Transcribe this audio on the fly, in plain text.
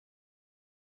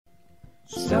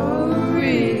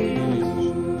Stories,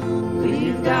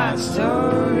 we've got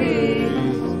stories.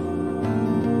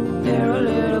 They're a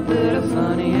little bit of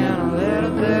funny and a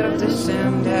little bit of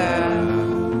dissenter.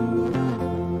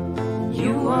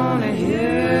 You wanna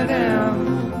hear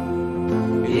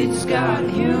them? It's got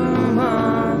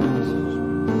humans.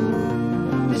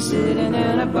 They're sitting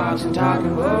in a box and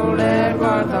talking bold at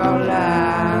Varta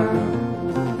Lab.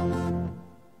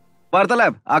 Varta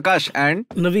Lab, Aakash and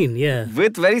Navin, yeah.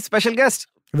 with very special guest.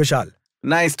 Vishal.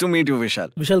 Nice to meet you, Vishal.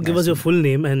 Vishal, give us your full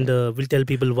name and we'll tell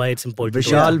people why it's important.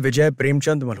 Vishal Vijay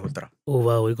Premchand Malhotra. Oh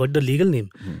wow, you got the legal name.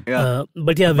 Yeah.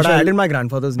 But yeah, But I Vishal, added my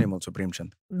grandfather's name also,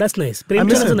 Premchand. that's nice. I Premchand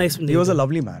miss is a him. nice name. He was a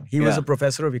lovely man. He was Yeah. a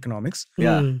professor of economics.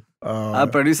 Yeah. Our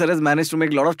producer has managed to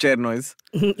make a lot of chair noise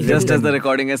just as the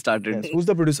recording has started. Who's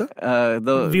the producer?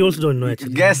 We also don't know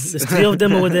actually. Guess. There's three of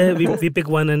them over there. We pick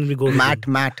one and we go. with Matt.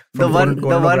 The from one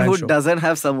Gordon who Show. doesn't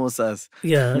have samosas. it.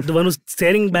 Yeah, the one who's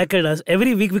staring back at us.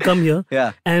 Every week we come here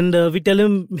Yeah. and we tell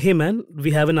him, hey man,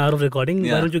 we have an hour of recording.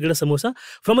 Yeah. Why don't you get a samosa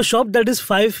from a shop that is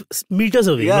 5 meters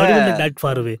away, Yeah, not even yeah. like that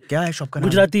far away. क्या है shop का नाम?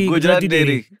 Gujarati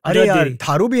Dairy. अरे यार Dairy.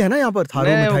 Tharu भी है ना यहाँ पर थारू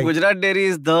No, मिठाई. Gujarat Dairy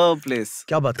is the place.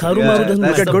 क्या बात कर Tharu रहे हो? Maru doesn't that's You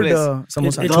matter. get the good place. samosa.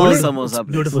 It's The Chole? samosa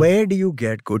place. Beautiful. Where do you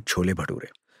get good chole bhature?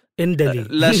 In Delhi.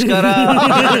 Lashkara.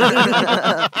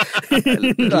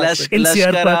 In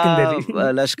CR Park in Delhi.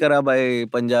 Lashkara by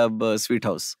Punjab Sweet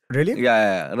House. Really?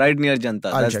 Yeah. Right near Janta.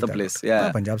 I'll That's check the that place. out.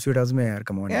 Yeah. Punjab Sweet House में यार,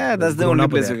 come on. Yeah, that's the Grown only up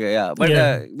place there. we get. Yeah,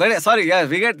 but sorry, yeah,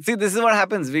 we get. See, this is what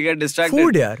happens. We get distracted.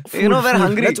 Food यार. You know, we're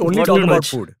hungry. Let's only What talk too about much.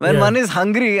 food. When Yeah. one is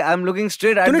hungry, I'm looking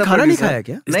straight at तूने the खाना नहीं producer. खाया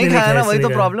क्या? नहीं इसने खाया ना, नहीं वही तो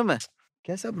खाया। problem है.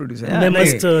 कैसा producer Yeah, है? मैं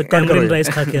मस्त नहीं, cut tamarind करो rice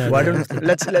ये. खा के आ Why गया.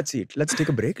 don't let's eat. Let's take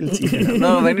a break. Let's eat.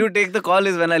 No, when you take the call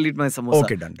is when I'll eat my samosa.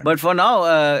 Okay, done. But for now,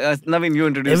 Navin, you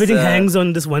introduce. Everything hangs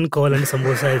on this one call and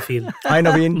samosa, I feel. Hi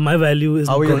Naveen. My value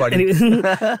is How are you, gone. buddy? Anyway,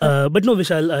 but no,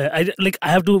 Vishal, I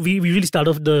have to. We usually start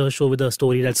off the show with a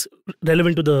story that's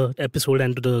relevant to the episode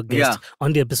and to the guest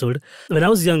on the episode. When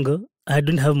I was younger, I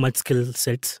didn't have much skill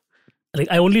sets.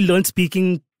 Like I only learned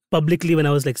speaking publicly when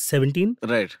I was like 17.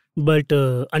 Right. But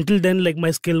until then, like my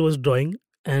skill was drawing,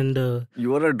 and You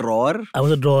were a drawer. I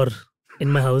was a drawer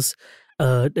in my house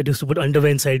that used to put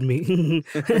underwear inside me.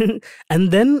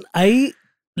 And then I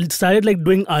started like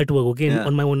doing artwork, okay, Yeah.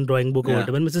 on my own drawing book or Yeah.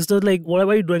 whatever. And my sister was like, why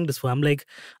are you doing this for? I'm like,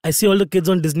 I see all the kids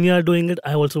on Disney are doing it.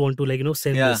 I also want to like,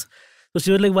 send Yeah. this. So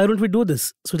she was like, why don't we do this?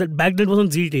 So that back then it was on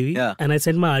ZTV. Yeah. And I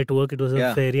sent my artwork. It was a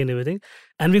Yeah. fairy and everything.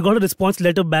 And we got a response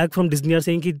letter back from Disney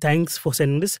saying, "Ki, thanks for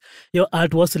sending this. Your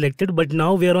art was selected, but now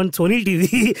we are on Sony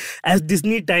TV as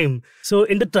Disney time." So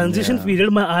in the transition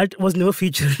period, my art was never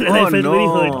featured. And I Oh, felt very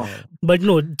no. hurt. But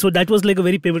no, so that was like a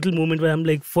very pivotal moment where I'm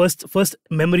like, first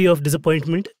memory of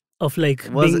disappointment of like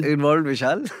Was being, involved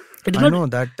Vishal? it did I not, know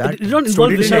that it did not story involve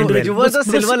didn't Vishal end directly. well. You were the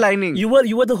Because silver lining. You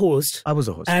were the host. I was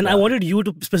the host. And I wanted you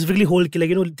to specifically hold,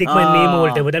 like, take my name or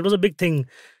whatever. That was a big thing.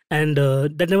 And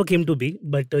that never came to be.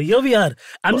 But here we are.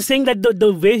 I'm just saying that the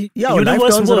way Yeah, life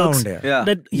universe turns works, around, yeah. Yeah.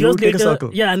 that You years take a later,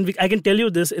 circle. yeah, and I can tell you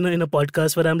this in a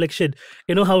podcast where I'm like, shit,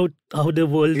 you know how the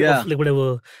world Yeah. of like whatever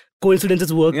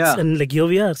coincidences works, Yeah. and like here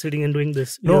we are sitting and doing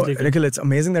this. No, years later. Nikhil, it's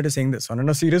amazing that you're saying this. On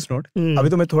a serious note, Hmm. अभी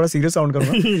तो मैं थोड़ा serious sound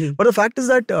करूँगा. But the fact is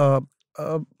that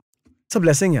it's a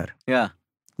blessing, yaar. Yeah.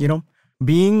 You know,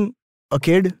 being a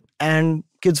kid and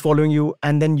kids following you,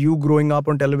 and then you growing up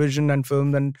on television and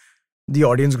film, and the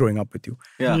audience growing up with you.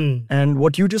 Yeah. Hmm. And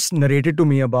what you just narrated to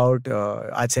me about,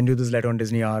 I'd send you this letter on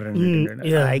Disney R, and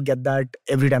yeah. I get that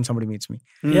every time somebody meets me,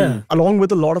 Yeah. along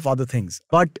with a lot of other things.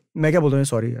 But मैं क्या बोलता हूँ,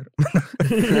 sorry yaar.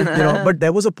 But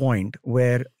there was a point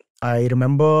where I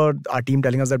remember our team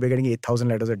telling us that we're getting 8,000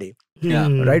 letters a day, Yeah.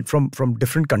 right? From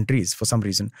different countries for some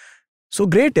reason. So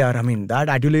great, yaar. I mean, that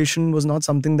adulation was not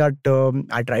something that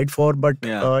I tried for, but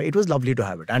Yeah. it was lovely to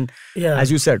have it. And Yeah.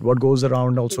 as you said, what goes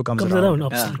around also comes around. Yeah.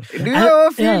 Absolutely. Do you And-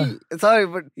 ever feel, sorry,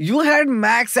 but you had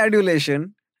max adulation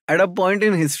at a point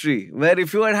in history where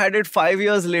if you had it 5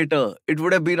 years later, it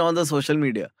would have been on the social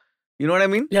media. You know what I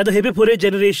mean? Yeah, the Hip Hip Hooray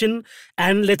generation,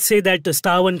 and let's say that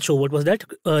Star One show, what was that?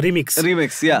 Remix.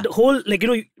 Remix, yeah. The whole, like,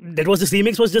 that was this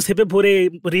remix was just Hip Hip Hooray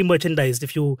re-merchandised,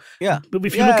 if you Yeah. look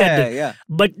at it. Yeah.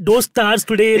 But those stars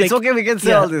today, It's like, okay, we can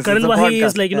say all this. Karan It's a Wahi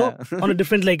is podcast. like, Yeah. on a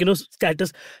different, like,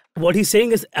 status. What he's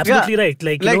saying is absolutely right.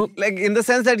 Like, like in the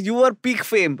sense that you were peak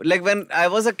fame. Like when I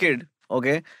was a kid,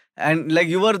 okay, and like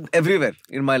you were everywhere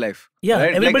in my life. Yeah,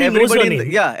 right? everybody like, knows your in the-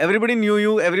 name. yeah, everybody knew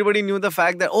you. Everybody knew the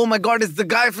fact that, oh my God, it's the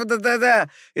guy for the.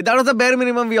 That was the bare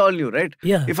minimum we all knew, right?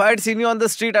 Yeah. If I had seen you on the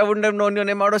street, I wouldn't have known your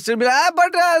name. I would have still be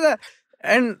like,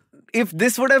 and if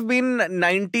this would have been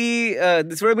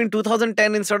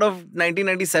 2010 instead of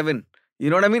 1997. You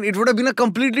know what I mean? It would have been a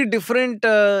completely different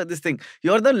this thing.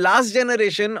 You're the last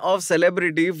generation of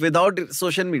celebrity without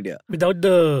social media. Without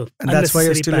the And that's why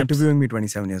you're unnecessary still paps. interviewing me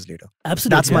 27 years later.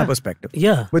 Absolutely. That's my perspective.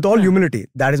 Yeah. With all humility,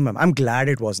 that is I'm glad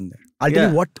it wasn't there. I'll tell Yeah.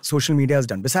 you what social media has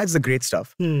done. Besides the great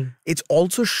stuff, it's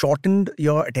also shortened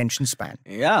your attention span.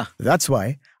 Yeah. That's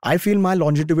why I feel my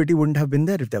longevity wouldn't have been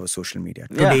there if there was social media.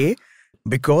 Yeah. Today,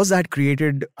 because that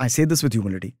created, I say this with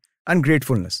humility and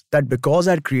gratefulness, that because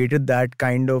I'd created that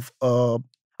kind of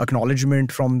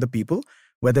acknowledgement from the people,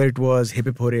 whether it was Hip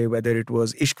Hip Hooray, whether it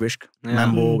was Ishq Vishk,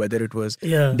 Mambo, whether it was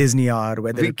Disney R,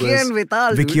 whether Vicky it was and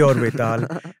Vetaal. Vicky or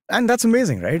Vetaal. And that's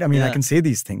amazing, right? I mean, I can say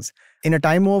these things. In a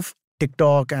time of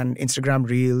TikTok and Instagram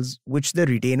Reels, which the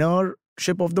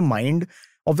retainership of the mind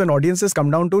of an audience has come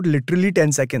down to literally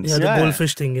 10 seconds. Yeah, the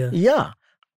goldfish thing, Yeah.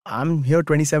 I'm here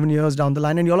 27 years down the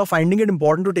line and y'all are finding it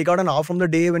important to take out an hour from the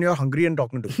day when you're hungry and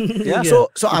talking to me. Yeah. So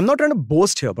I'm not trying to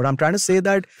boast here, but I'm trying to say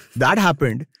that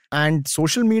happened and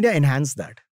social media enhanced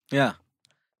that. Yeah.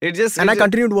 It just... And I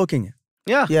continued working.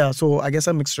 Yeah. Yeah. So I guess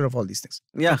a mixture of all these things.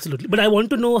 Yeah. Absolutely. But I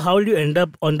want to know, how did you end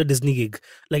up on the Disney gig?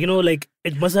 Like, like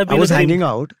it must have been I was a dream. hanging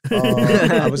out.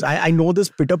 I know this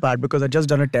pitter pat because I just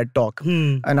done a TED talk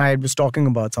and I was talking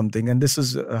about something. And this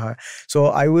is... so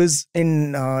I was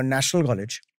in National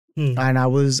College. And I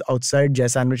was outside Jai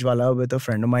Sandwich Wala with a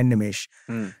friend of mine, Nimesh.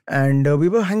 And we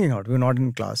were hanging out. We were not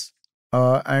in class.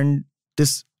 And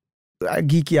this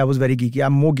geeky, I was very geeky.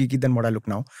 I'm more geeky than what I look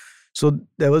now. So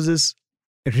there was this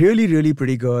really, really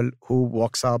pretty girl who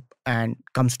walks up and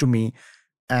comes to me.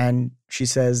 And she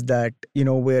says that,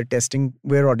 we're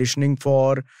auditioning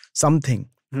for something.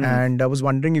 And I was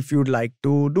wondering if you'd like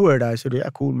to do it. I said, yeah,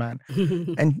 cool, man.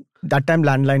 And that time,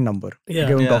 landline number. Yeah.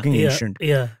 Okay, I'm talking ancient.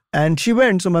 Yeah. And she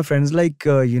went. So my friend's like,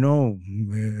 Beavis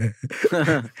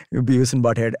and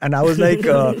Butthead. And I was like,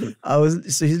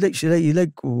 so he's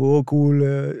like, whoa, cool.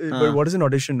 But what is an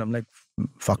audition? I'm like,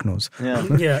 fuck knows.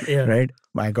 Yeah. Right?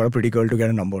 I got a pretty girl to get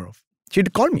a number of.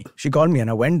 She'd call me. She called me and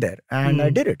I went there and I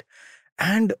did it.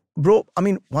 And bro, I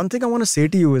mean, one thing I want to say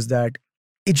to you is that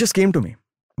it just came to me.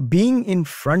 Being in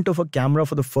front of a camera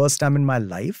for the first time in my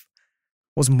life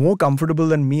was more comfortable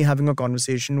than me having a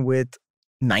conversation with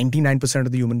 99%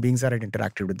 of the human beings that I'd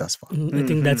interacted with thus far. I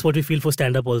think that's what we feel for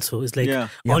stand-up also. It's like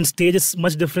on stage it's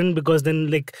much different because then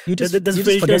like you just there's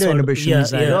forget your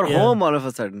inhibitions. You're home all of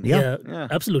a sudden. Yeah,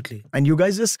 absolutely. And you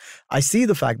guys I see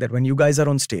the fact that when you guys are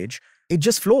on stage, it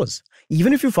just flows.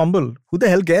 Even if you fumble, who the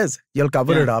hell cares? You'll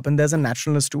cover it up and there's a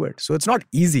naturalness to it. So it's not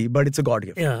easy, but it's a God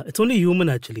gift. Yeah, it's only human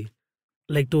actually.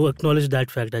 Like to acknowledge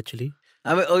that fact actually.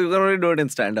 I mean, you can only do it in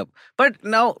stand-up. But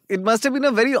now, it must have been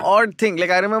a very odd thing. Like,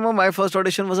 I remember my first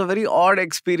audition was a very odd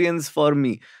experience for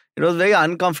me. It was very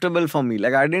uncomfortable for me.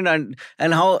 Like, I didn't...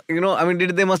 And how, I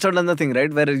mean, they must have done the thing,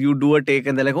 right? Where you do a take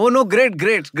and they're like, oh no, great.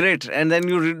 And then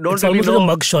you don't it's really almost know... like a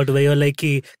mug shot where you're like,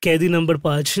 Kaidi number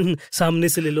 5, samne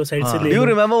se le lo, side se le lo. Do you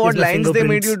remember what Here's my lines they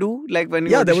made fingerprints. you do? Like when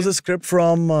you Yeah, there was a script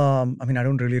from... I mean, I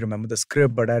don't really remember the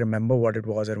script, but I remember what it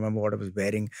was. I remember what I was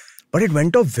wearing. But it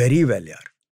went off very well, yaar.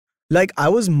 Like, I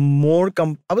was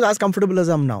I was as comfortable as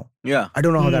I am now. Yeah. I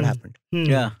don't know how that happened.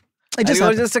 Yeah. It just you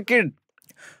were happened. just a kid.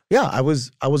 Yeah, I was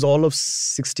all of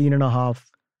 16 and a half,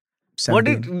 17.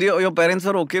 What did your parents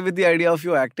were okay with the idea of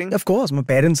you acting? Of course, my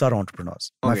parents are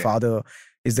entrepreneurs. My Okay. father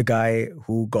is the guy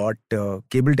who got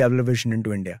cable television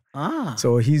into India.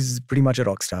 So he's pretty much a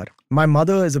rock star. My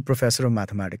mother is a professor of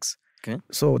mathematics. Okay.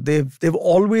 So they've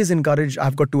always encouraged,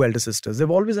 I've got 2 elder sisters. They've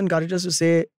always encouraged us to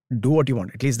say, do what you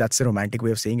want. At least that's the romantic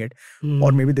way of saying it.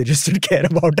 Or maybe they just didn't care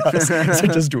about us. So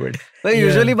just do it. Well,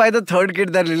 usually by the third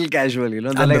kid, they're a little casual, They're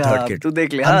I'm like, the third kid. "Tu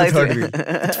dekh le." I'm the it's third like- wheel.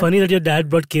 It's funny that your dad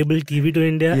brought cable TV to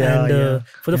India and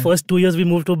for the first 2 years we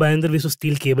moved to Bandar, we used to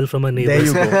steal cable from our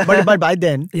neighbors. There you go. But by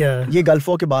then, Yeah. ye Gulf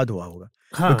War ke baad hua hoga.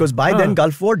 Because by then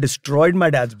Gulf War destroyed my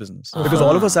dad's business. Because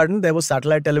all of a sudden there was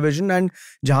satellite television and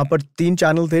jahan par 3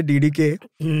 channel the DDK,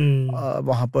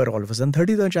 wahan par all of a sudden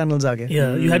 30 channels aa gaye.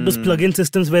 Yeah, you had those plug-in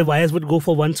systems where wires would go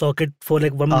for one socket for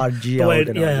like one RG to out wire-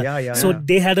 and all. Yeah. So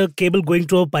they had a cable going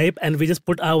through a pipe and we just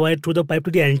put our wire through the pipe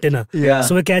to the antenna. Yeah.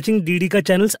 So we're catching DDK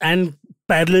channels and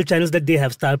parallel channels that they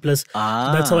have, Star Plus.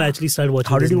 That's how I actually started watching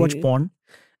How did you Disney. watch porn?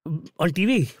 On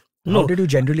TV. How did you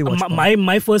generally watch porn?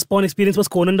 My first porn experience was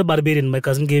Conan the Barbarian. My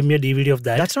cousin gave me a DVD of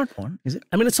that. That's not porn, is it?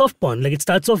 I mean, it's soft porn. Like it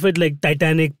starts off with like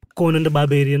Titanic, Conan the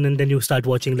Barbarian, and then you start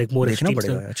watching like more Dekhna extreme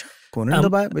padega. stuff. Acha. Conan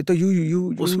the Barbarian. So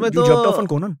you Usme jumped off on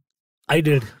Conan. I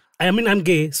did. I mean, I'm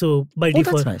gay, so by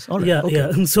default. That's nice. All right. Yeah, okay.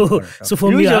 yeah. So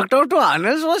for You me, jerked out to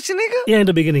Arnold Schwarzenegger? yeah, in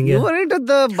the beginning, yeah. You were into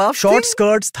the buff Short thing?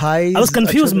 skirts, thighs. I was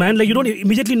confused, man. Like, you don't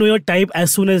immediately know your type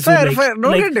as soon as Fair, you fair. No,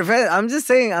 like, fair. I'm just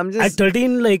saying. at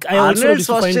 13, like, I also Arnold used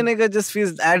to find... Schwarzenegger just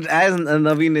feels as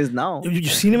Navin is now.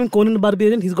 You've seen him in Conan the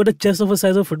Barbarian? He's got a chest of a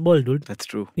size of football, dude. That's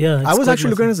true. Yeah. I it's was quite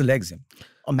actually looking at massive. his legs.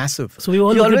 Massive. So we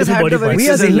all He look at always different had body the very parts. We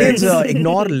as Scissor Indians legs.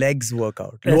 ignore legs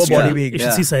workout. Lower That's body true. weight. You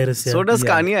should see Cyrus. Yeah. So does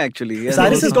Yeah. Kanye actually. He has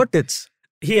Cyrus has also- got tits.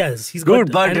 He has. He's Good,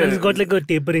 got, but, and he's got like a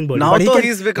tapering body. now But he though can,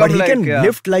 he's become but he like, can yeah.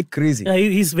 lift like crazy. Yeah,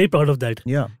 he's very proud of that.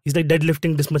 Yeah. He's like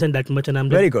deadlifting this much and that much, and I'm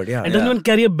Very like, good. Yeah. and doesn't even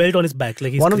carry a belt on his back.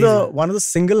 Like he's One crazy. of the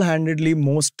single-handedly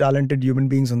most talented human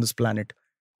beings on this planet.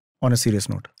 On a serious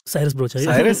note. Cyrus Brocha.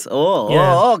 Cyrus? Oh,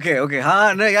 Yeah. oh, okay.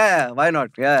 No, yeah, why not?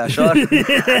 Yeah, sure. What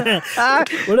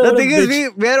The a thing is,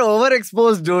 bitch. we are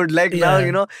overexposed, dude. Like now,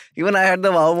 Yeah. even I had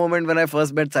the wow moment when I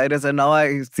first met Cyrus, and now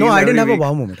I see No, him I didn't have every a week.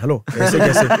 wow moment. Hello.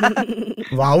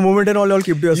 Kaise? Wow moment and all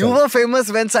keep to yourself. You were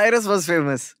famous when Cyrus was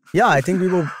famous. Yeah, I think we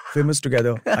were famous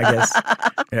together, I guess.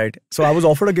 Right. So I was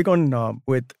offered a gig on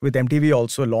with MTV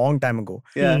also a long time ago.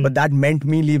 Yeah. But that meant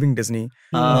me leaving Disney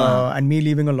and me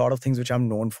leaving a lot of things which I'm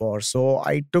known for. So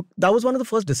that was one of the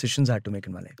first decisions I had to make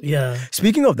in my life. Yeah.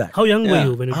 Speaking of that. How young were Yeah.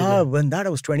 you when you did that? When that I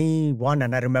was 21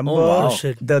 and I remember wow.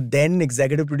 Shit. the then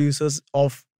executive producers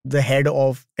of the head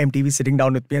of MTV sitting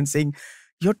down with me and saying,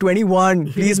 "You're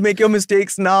 21, please make your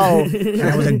mistakes now." And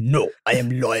I was like, "No, I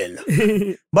am loyal."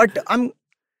 But I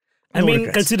no mean,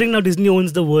 regrets. considering now Disney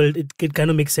owns the world, it kind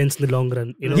of makes sense in the long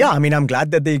run, you know? Yeah, I mean, I'm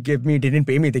glad that they didn't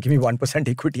pay me. They gave me 1%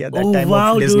 equity at that Oh, time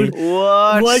wow, of Disney. dude.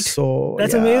 What? What? So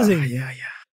That's yeah, amazing. Yeah.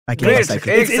 I can't Wait, recycle.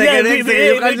 eight yeah, second, wait, you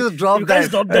wait, can't just drop you can't that.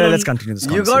 stop that. Let's continue this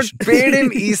You got conversation. paid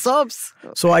in ESOPs?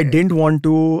 So I didn't want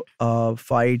to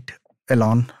fight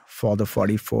Elon for the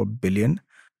 44 billion.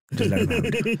 Just let him have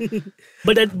it.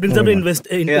 But that brings up Moving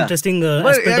an interesting But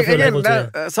aspect of your life also.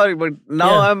 again, sorry, but now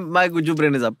Yeah. my Guju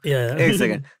brain is up. Yeah. Wait a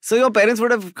second. So your parents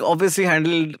would have obviously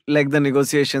handled like the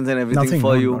negotiations and everything Nothing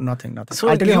for no, you. no, nothing. So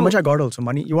I'll tell you how you- much I got also.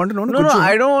 Money. You want to know? No,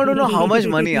 I don't want to know how much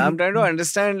money. I'm trying to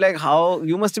understand like how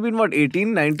you must have been what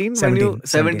 18, 19 when you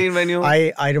 17 when you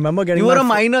I remember getting you were my a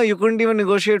minor. You couldn't even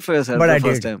negotiate for yourself but the I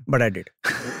first did. time. But I did.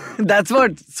 That's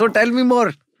what. So tell me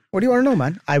more. What do you want to know,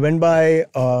 man? I went by,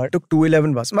 took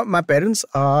 211 bus. My parents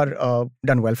are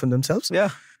done well for themselves. Yeah.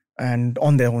 And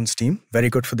on their own steam. Very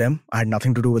good for them. I had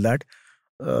nothing to do with that.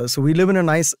 So we live in a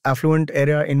nice affluent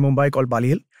area in Mumbai called Bali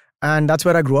Hill. And that's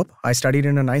where I grew up. I studied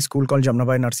in a nice school called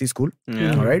Jamnabai Narsi School.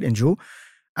 Yeah. All right, in Juhu.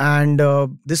 And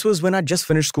this was when I just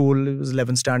finished school. It was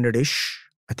 11th standard-ish,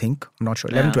 I think. I'm not sure.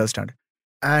 11th, 12th standard.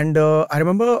 And I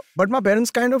remember, but my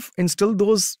parents kind of instilled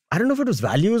those, I don't know if it was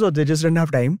values or they just didn't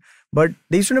have time, but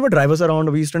they used to never drive us around.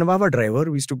 We used to never have a driver.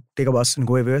 We used to take a bus and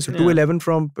go everywhere. So 211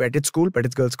 from Pettit's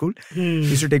Girls' School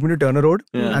used to take me to Turner Road.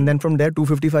 Yeah. And then from there,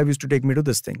 255 used to take me to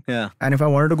this thing. Yeah. And if I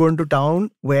wanted to go into town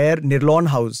where Nirlawn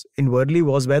House in Worli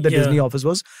was where the Disney office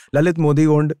was, Lalit Modi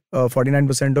owned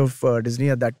 49% of Disney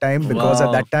at that time because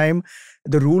at that time,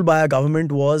 the rule by our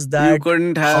government was that You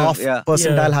couldn't have half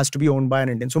percentile has to be owned by an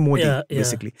Indian. So Modi,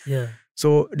 basically. Yeah.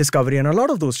 So Discovery and a lot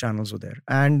of those channels were there.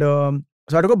 And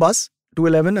so I took a bus,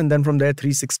 211, and then from there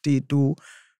 360 to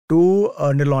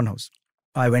Nirlawn House.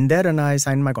 I went there and I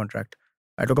signed my contract.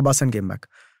 I took a bus and came back.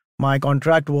 My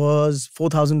contract was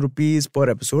 4,000 rupees per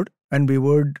episode, and we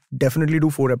would definitely do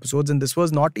 4 episodes. And this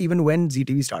was not even when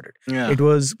ZTV started. Yeah. It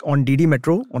was on DD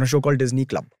Metro on a show called Disney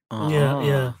Club.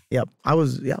 Yeah. Yeah,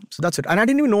 so that's it. And I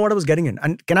didn't even know what I was getting in.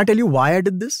 And can I tell you why I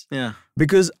did this? Yeah.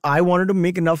 Because I wanted to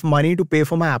make enough money to pay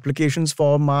for my applications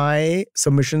for my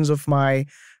submissions of my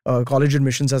college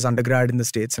admissions as undergrad in the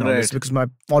States and all this, because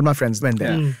all my friends went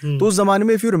there. Those zamane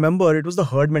mein, if you remember, it was the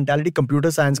herd mentality,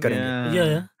 computer science karenge.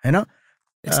 Yeah. Hai na?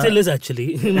 It still is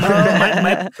actually.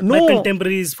 my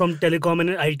contemporaries from telecom and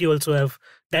IT also have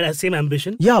that same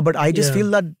ambition. Yeah, but I just feel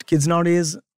that kids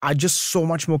nowadays are just so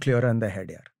much more clearer in their head,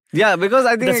 yaar. Yeah, because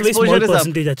I think that's a very exposure small is up.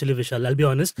 percentage actually, Vishal. I'll be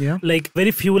honest. Yeah. Like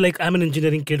very few. Like I'm an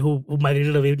engineering kid who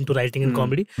migrated away into writing and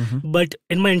comedy. But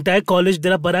in my entire college,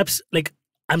 there are perhaps like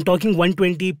I'm talking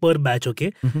 120 per batch.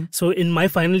 Okay. So in my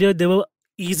final year, there were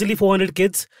easily 400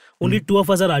 kids. Only 2 of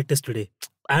us are artists today.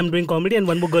 I'm doing comedy and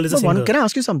one more girl is a singer. Can I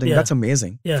ask you something? Yeah. That's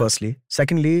amazing. Yeah. Firstly,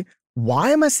 secondly, why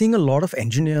am I seeing a lot of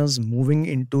engineers moving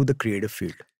into the creative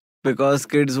field? because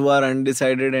kids who are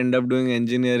undecided end up doing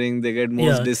engineering. They get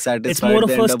most dissatisfied. It's more of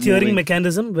they a end up steering moving.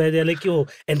 mechanism where they're like, yo,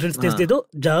 entrance test दे दो,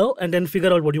 जाओ, and then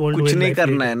figure out what you want to do कुछ in नहीं life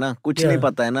करना later. है ना, कुछ नहीं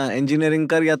पता है ना. Engineering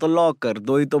कर या तो law कर,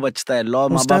 दो ही तो बचता है. Law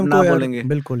माँ उस बाप time ना को यार, बोलेंगे.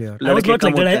 बिल्कुल यार. I was लड़के not कम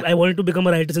like that. होते हैं. I wanted to become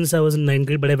a writer since I was in 9th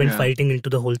grade, but I went fighting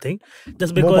into the whole thing.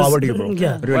 Just because. More power to you, bro.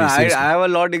 Yeah. Really, Well, seriously. I have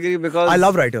a law degree because I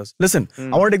love writers. Listen,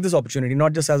 I want to take this opportunity,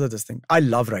 not just as a this thing. I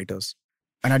love writers.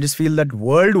 And I just feel that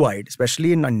worldwide,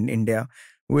 especially in India,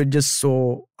 we're just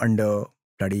so under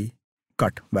bloody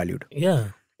cut valued. Yeah.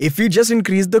 If we just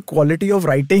increase the quality of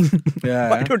writing,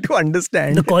 Yeah. why don't you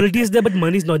understand? The quality is there, but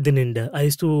money is not in India. I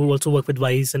used to also work with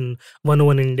Vice and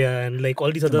 101 India and like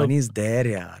all these other. Money is there,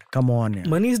 yaar. Come on, yaar.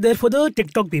 Money is there for the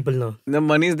TikTok people now. the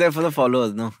money is there for the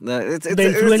followers. No, it's The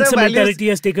influencer a values-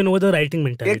 mentality has taken over the writing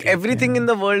mentality. Like everything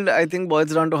in the world, I think,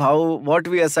 boils down to what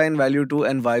we assign value to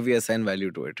and why we assign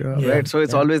value to it. Yeah. Right? So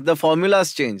it's always the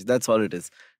formulas change. That's all it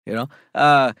is. You know.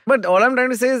 But all I'm trying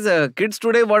to say is, kids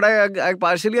today, what I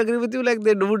partially agree with you. Like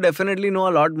they do definitely know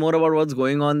a lot more about what's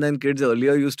going on than kids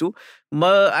earlier used to.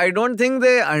 But I don't think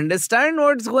they understand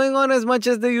what's going on as much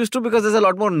as they used to because there's a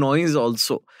lot more noise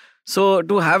also. So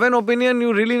to have an opinion,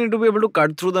 you really need to be able to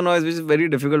cut through the noise, which is very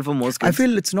difficult for most kids. I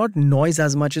feel it's not noise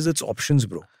as much as it's options,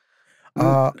 bro.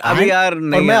 अभी यार और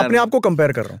नहीं मैं यार. अपने आप को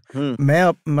compare कर रहा हूँ.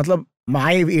 मैं मतलब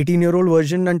my 18-year-old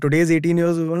version and today's 18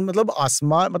 years old, मतलब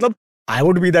आसमान, मतलब I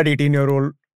would be that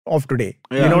 18-year-old of today.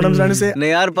 You know what I'm trying to say? नहीं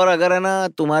यार, पर अगर है ना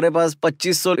तुम्हारे पास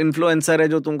 2500 इन्फ्लुएंसर है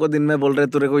जो तुमको दिन में बोल रहे हैं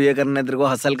तेरे को ये करना है, तेरे को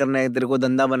हसल करना है, तेरे को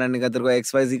धंधा बनाने का, तेरे को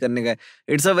XYZ करने का है.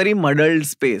 It's a very muddled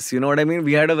space. You know what I mean?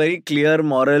 We had a very clear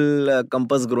moral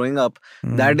compass growing up.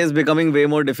 That is becoming way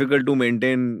more difficult to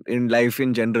maintain in life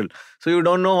in general. So you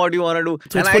don't know what you want to do.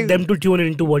 So it's for them to tune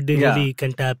into what they Yeah. really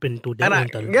can tap into. Their own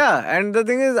talent. And the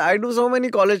thing is, I do so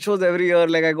many college shows every year.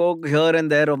 Like I go here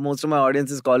and there. Most of my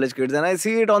audience is college kids, and I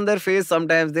see it on their face.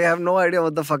 Sometimes they have no idea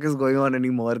what the fuck is going on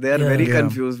anymore. They are very Yeah.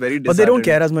 confused, very disheartened. But they don't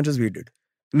care as much as we did.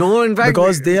 No, in fact,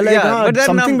 Because they're like, but they're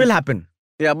something numb. will happen.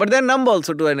 Yeah, but they're numb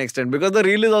also to an extent because the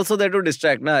reel is also there to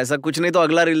distract. ना ऐसा कुछ नहीं तो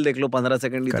अगला reel देख लो 15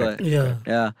 second ही तो है.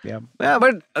 Yeah. Yeah.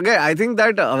 But again, I think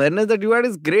that awareness that you had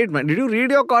is great, man. Did you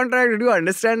read your contract? Did you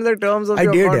understand the terms of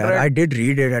your contract? I did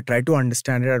read it. I tried to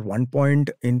understand it at one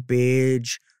point in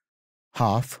page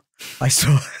half. I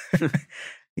saw.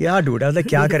 Yeah, dude. I was like,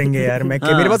 क्या करेंगे यार?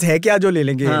 मेरे पास है क्या जो ले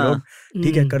लेंगे ये लोग?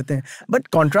 ठीक है, करते हैं. But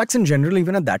contracts in general,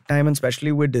 even at that time, and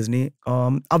especially with Disney,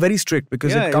 are very strict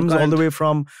because it comes all the way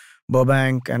from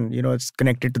Burbank, and you know it's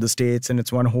connected to the States, and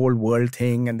it's one whole world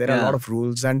thing, and there are a lot of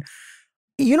rules, and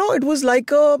you know it was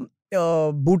like a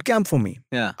boot camp for me.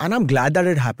 Yeah. And I'm glad that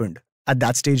it happened at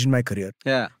that stage in my career.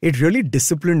 Yeah. It really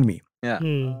disciplined me. Yeah.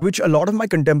 Which a lot of my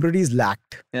contemporaries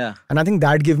lacked. Yeah. And I think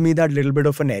that gave me that little bit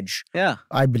of an edge. Yeah.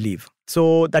 I believe.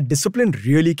 So that discipline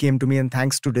really came to me, and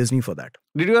thanks to Disney for that.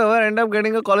 Did you ever end up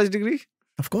getting a college degree?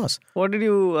 Of course. What did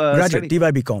you Graduate, study?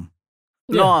 TYBCom.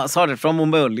 No, sorry, from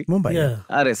Mumbai only. Mumbai. Yeah.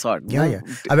 Arey, sorry. Yeah.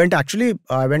 I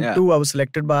was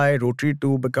selected by Rotary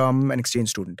to become an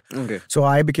exchange student. Okay. So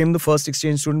I became the first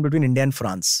exchange student between India and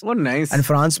France. Oh, nice. And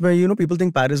France, you know, people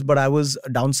think Paris, but I was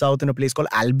down south in a place called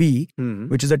Albi,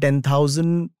 which is a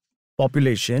 10,000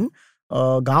 population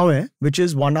गांव है, which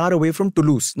is 1 hour away from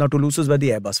Toulouse. Now Toulouse is where the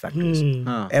Airbus factory is.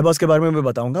 Airbus के बारे में मैं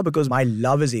बताऊंगा because my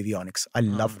love is avionics. I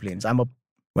love planes. I'm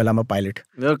a pilot.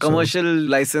 You're commercial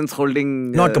license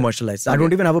holding. Not commercial license. I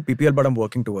don't even have a PPL, but I'm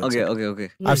working towards it. Okay.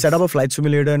 I've set up a flight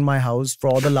simulator in my house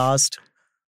for the last,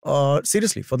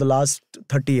 seriously, for the last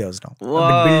 30 years now. Wow.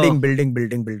 I've been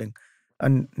building.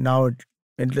 And now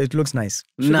it looks nice.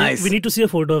 So Nice. We need to see a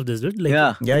photo of this, dude. Like,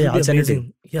 Yeah. Yeah, it would be I'll send it to you.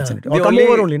 amazing. Yeah. I'll send it to you. Or come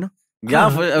over only, no? Yeah,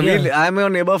 I'm your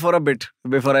neighbor for a bit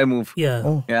before I move. Yeah.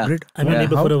 Oh, Yeah. great. I'm your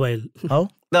neighbor How? for a while. How?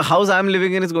 The house I'm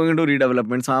living in is going into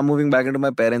redevelopment, so I'm moving back into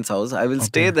my parents' house. I will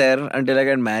stay there until I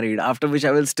get married, after which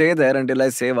I will stay there until I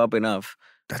save up enough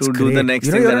That's to great. do the next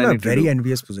you know, thing you're that in I a need to very do.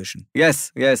 envious position.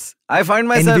 Yes. I find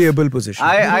myself... Enviable position.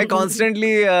 I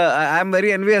constantly... I'm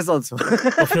very envious also.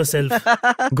 Of yourself.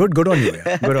 Good on you.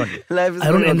 Yeah. Good on you. Life is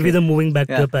I don't going envy okay. the moving back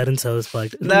to your parents' house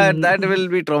part. That will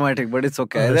be traumatic, but it's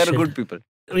okay. Oh, They're shit. good people.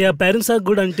 Yeah, parents are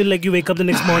good until like you wake up the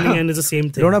next morning and it's the same You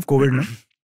thing. don't have COVID, no?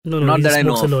 No, Not he that I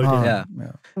know smokes a of. lot. Yeah.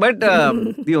 But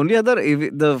the only other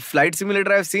the flight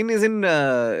simulator I've seen is in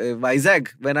Vizag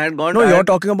when I had gone. No, you're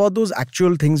talking about those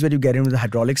actual things where you get into the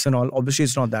hydraulics and all. Obviously,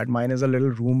 it's not that. Mine is a little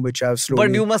room which I've slowly.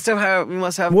 But you must have.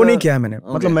 वो नहीं किया है मैंने.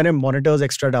 मतलब मैंने monitors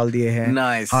extra डाल दिए हैं.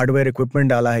 Nice. Hardware equipment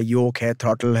डाला है. Yoke है,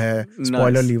 throttle है,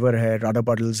 spoiler Nice. lever है, rudder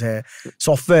puddles है.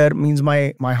 Software means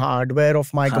my hardware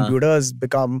of my computer has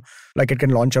become like it can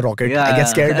launch a rocket. Yeah. I get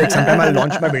scared like sometimes I'll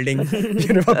launch my building.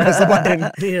 You know, press a button.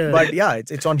 But yeah,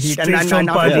 it's on heat. Straight And from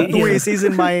I've party, got two ACs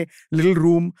in my little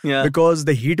room Yeah. because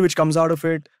the heat which comes out of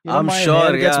it, I'm my sure,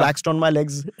 hair gets yeah. waxed on my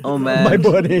legs Oh man. by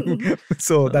burning.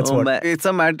 So that's Oh what. man. It's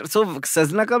a matter. So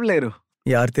सजना कब ले रहे हो?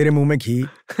 यार तेरे मुंह में घी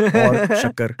और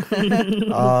शक्कर.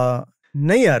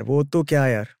 नहीं यार, वो तो क्या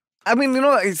यार. I mean,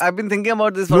 I've been thinking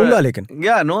about this. लूंगा लेकिन.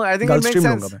 Yeah, no, I think it makes Gulfstream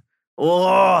sense. लूंगा मैं.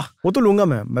 Oh. वो तो लूंगा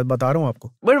मैं बता रहा हूँ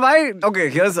आपको. But why? Okay,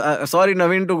 here's sorry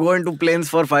Navin to go into planes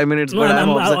for 5 minutes. No, but I'm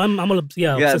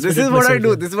yeah, obsessed this with is it what I myself, do.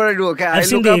 yeah. This is what I do. Okay, I've I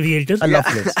seen look the up. Aviator. I love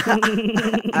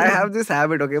planes. I have this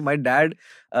habit. Okay, my dad,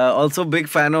 also big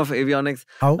fan of avionics.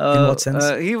 How? In what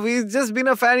sense? He's just been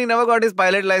a fan. He never got his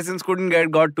pilot license.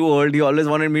 Got too old. He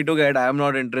always wanted me to get. I am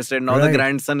not interested. Now the Right.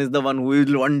 grandson is the one who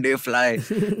will one day fly.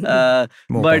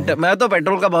 But मैं तो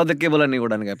petrol का भाव देख के बोला नहीं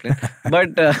उड़ाने का प्लेन.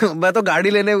 But मैं तो गाड़ी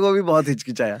लेने को भी बहुत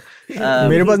हिचकिचाया.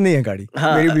 मेरे पास नहीं है गाड़ी.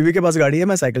 मेरी बीवी के पास गाड़ी है,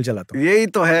 मैं साइकिल चलाता हूँ. यही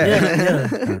तो है.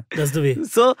 Yeah, that's the way.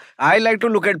 So I like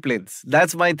to look at planes.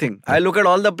 That's my thing. I look at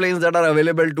all the planes that are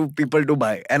available to people to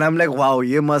buy, and I'm like, wow,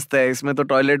 ये मस्त है. इसमें तो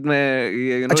toilet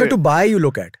में अच्छा, to buy you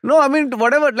look at. No, I mean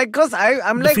whatever. Like, cause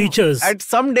I'm The like features. at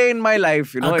some day in my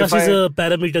life, if Akash is a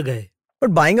parameter guy.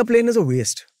 But buying a plane is a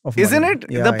waste of money. isn't it?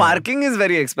 Yeah, The yeah. parking is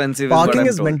very expensive. Parking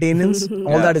is is what I'm told. maintenance.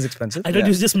 All Yeah. that is expensive. I thought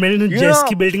you just meant in You jest know,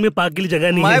 की building में park के लिए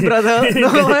जगह नहीं My है.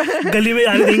 brother, गली में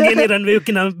आने देंगे नहीं रनवे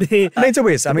के नाम पे. No, it's a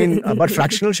waste. I mean, but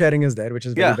fractional sharing is there, which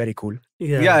is very, Yeah. very cool.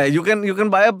 Yeah, you can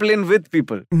buy a plane with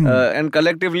people and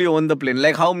collectively own the plane.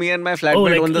 Like how me and my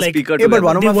flatmate own the speaker Yeah, but together.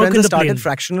 one of They my work friends in has the started plane.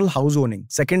 fractional house owning.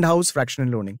 Second house,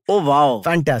 fractional owning. Oh wow.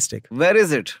 Fantastic. Where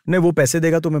is it? नहीं, वो पैसे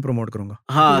देगा तो मैं promote करूंगा.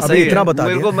 हाँ अभी सही इतना है. बता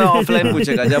मेरे दिया. को मैं ऑफलाइन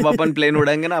पूछेगा जब अपन प्लेन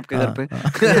उड़ाएंगे ना आपके घर पे.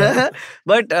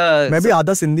 But मैं भी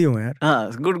आधा सिंधी हूँ यार.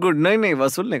 हाँ good. नहीं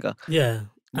वसूलने का. Yeah.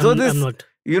 So I'm not.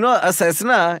 A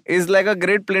Cessna is like a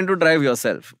great plane to drive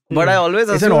yourself. But I always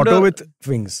It's an assumed auto with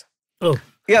wings. Oh.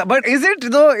 Yeah, but is it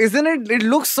though? Isn't it? It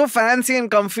looks so fancy and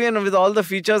comfy and with all the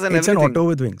features and It's everything. an auto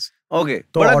with wings. Okay.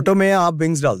 तो but auto में आप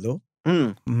wings डाल दो.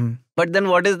 But then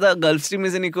what is the Gulfstream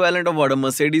is an equivalent of what? A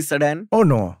Mercedes sedan? Oh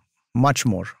no, much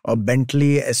more. A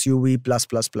Bentley SUV plus.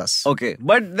 Okay.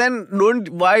 But then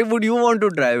why would you want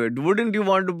to drive it? Wouldn't you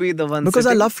want to be the one Because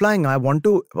I sitting? love flying. I want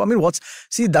to. I mean,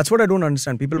 see, that's what I don't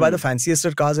understand. People buy the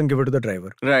fanciest cars and give it to the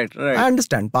driver. Right. I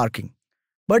understand parking,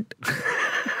 but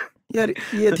यार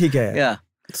ये ठीक है. Yeah.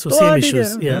 So तो same हाँ, ठीक issues.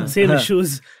 है. Yeah, same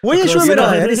issues. वही issue है मेरा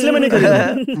यार, इसलिए मैंने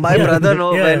कहा. My Yeah. brother, no,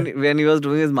 Yeah. when he was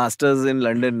doing his masters in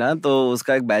London ना, तो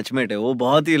उसका एक बैचमेट है, वो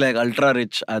बहुत ही like ultra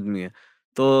rich आदमी है.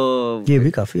 तो ये भी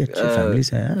काफी अच्छी फैमिली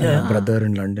से है. Brother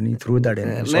in London, he through that in.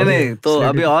 नहीं तो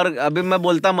अभी मैं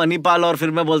बोलता मणिपाल और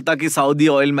फिर मैं बोलता कि Saudi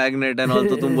oil magnet and all,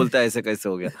 तो तुम बोलता ऐसे कैसे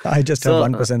हो गया. I just have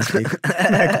 1% stake.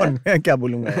 मैं क्या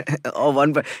बोलूंगा. Oh,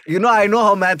 1%. I know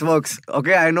how math works.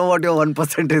 Okay, I know what your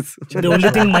 1% is. The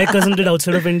only thing my cousin did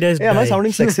outside of India is Am I die.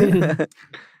 sounding sexy?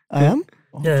 I am.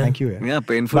 Oh, Yeah. Thank you. Yeah,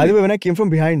 painful. By the way, when I came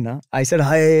from behind, I said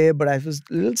hi, but I was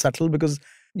a little subtle because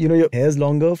your hair's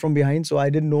longer from behind, so I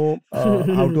didn't know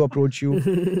how to approach you.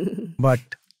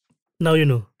 But Now you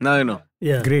know. Now you know.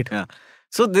 Yeah. great. Yeah.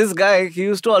 So this guy, he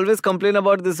used to always complain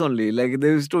about this only. Like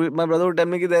my brother would tell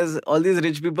me that there's all these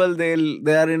rich people, they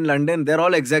are in London, they're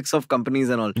all execs of companies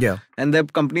and all. Yeah. And their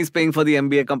company's paying for the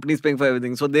MBA, company's paying for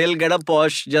everything. So they'll get a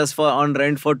Porsche just on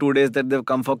rent for 2 days that they've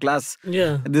come for class.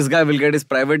 Yeah. This guy will get his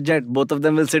private jet. Both of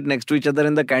them will sit next to each other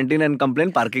in the canteen and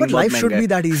complain parking. But life should be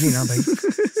that easy, na,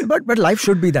 bhai. But life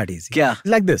should be that easy. Kya?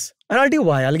 Like this. And I'll tell you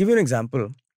why. I'll give you an example.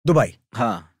 Dubai.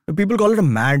 Haan. People call it a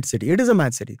mad city. It is a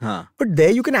mad city. Haan. But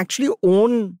there you can actually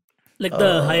own. Like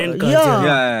the high-end cars. yeah.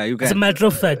 Yeah, you It's a can. matter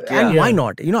of fact. And Yeah. why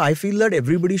not? I feel that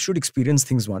everybody should experience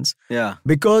things once. Yeah.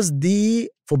 Because the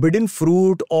forbidden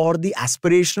fruit or the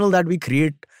aspirational that we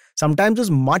create sometimes is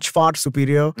much far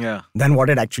superior Yeah. than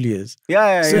what it actually is.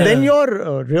 Yeah. So then your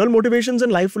real motivations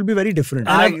in life will be very different.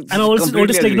 And I've also completely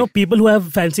noticed, like, agree. people who have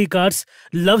fancy cars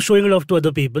love showing it off to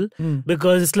other people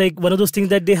because it's like one of those things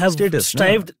that they have Status,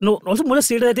 strived. No, also more than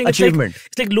status, I think Achievement.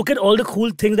 It's like look at all the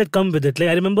cool things that come with it.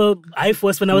 Like I remember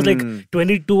when I was like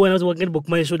 22 and I was working at Book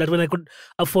My Show, that when I could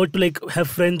afford to like have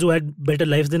friends who had better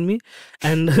lives than me,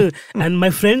 and and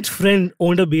my friend's friend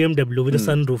owned a BMW with a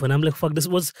sunroof, and I'm like, fuck,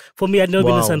 this was for me. I'd never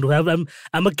been in a sunroof.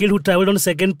 I'm a kid who traveled on the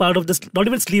second part of this, not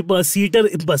even sleeper, a seater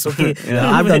bus. Okay,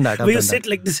 I've done that. Where you sit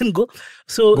like this and go.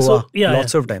 So Goa, yeah,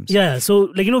 lots of times. Yeah, so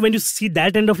like when you see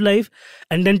that end of life,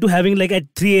 and then to having like at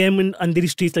 3 a.m. in Andheri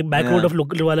streets, like back road of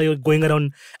Lokal, you're going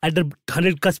around at the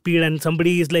 100 speed, and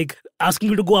somebody is like asking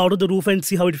you to go out of the roof and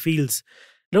see how it feels.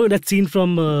 That scene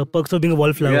from Perks of Being a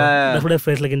Wallflower. Yeah. That's what I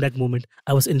felt like in that moment.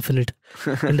 I was infinite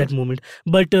in that moment.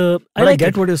 But I I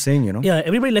get what you're saying, Yeah,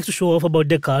 everybody likes to show off about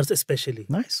their cars, especially.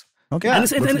 Nice. Okay. Yeah.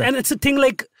 And it's a thing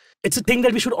like it's a thing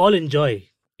that we should all enjoy.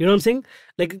 You know what I'm saying?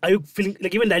 Like, are you feeling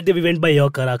like even that day we went by your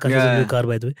car? Aakash was a new car,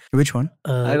 by the way. Which one?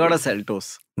 I got a Seltos.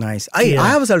 Nice. I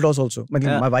have a Seltos also.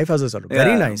 My wife has a Seltos.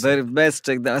 Very nice. Very best.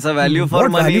 Like, that's a value for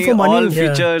What money. value for money? All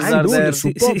features are there.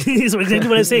 Superb. It's exactly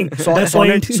what I'm saying.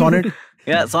 Sonnet.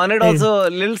 Yeah, Sonnet also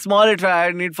a little small. If I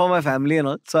need for my family and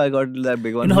all, so I got that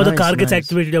big one. You know how the car gets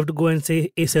activated? You have to go and say,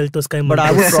 "A Seltos ka But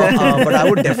I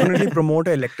would definitely promote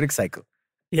an electric cycle.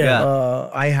 Yeah.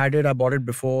 I had it. I bought it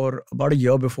about a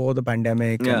year before the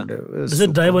pandemic. Yeah. And Does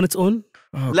it drive on its own?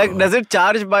 Like, does it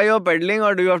charge by your pedaling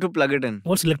or do you have to plug it in?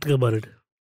 What's electric about it?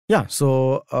 Yeah. So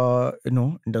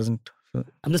no, it doesn't.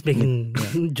 I'm just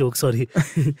making jokes. Sorry.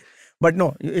 But no,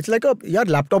 it's like यार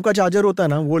laptop का charger होता है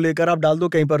ना, वो लेकर आप डाल दो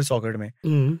कहीं पर सॉकेट में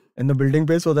in the building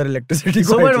place so that electricity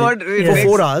So but for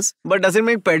 4 hours. But does it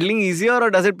make pedaling easier or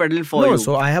does it pedal for you? No,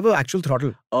 so I have an actual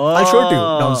throttle. I'll show it to you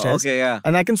downstairs. Okay, yeah.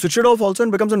 And I can switch it off also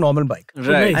and it becomes a normal bike.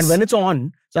 Right. And when it's on,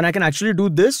 then I can actually do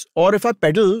this, or if I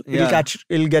pedal,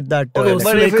 it'll get that. But it's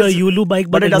like a Yulu bike,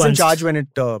 but it doesn't advanced. charge when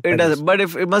it. It does. But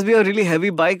if it must be a really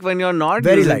heavy bike when you're not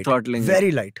very using light, throttling.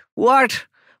 Very light. What?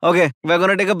 Okay, we're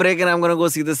gonna take a break and I'm gonna go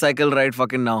see this cycle right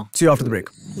fucking now. See you after the break.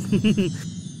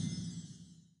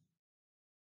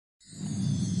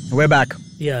 We're back.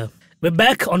 Yeah. We're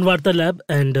back on Varta Lab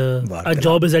and our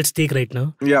job is at stake right now.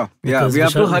 Yeah. Because We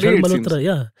have to hurry. Vishal Malhotra,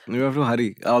 yeah. We have to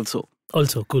hurry also.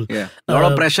 Also, cool. Yeah. A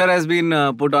lot of pressure has been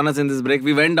put on us in this break.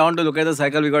 We went down to look at the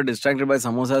cycle. We got distracted by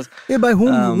samosas. Hey, by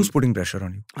whom? Who's putting pressure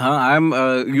on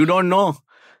you? You don't know.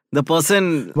 The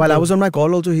person... While I was on my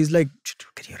call also, he's like,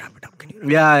 can you wrap it up?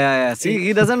 Yeah. See,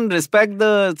 he doesn't respect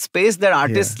the space that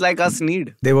artists like us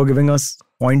need. They were giving us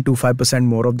 0.25%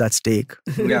 more of that stake.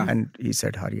 Yeah. And he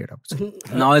said, hurry it up.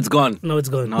 Now it's gone. No, it's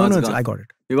gone. No, I got it.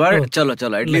 You got it?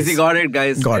 Chalo. At least he got it,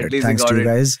 guys. Got At it. least Thanks he got to you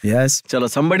guys. Yes. Chalo,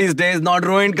 somebody's day is not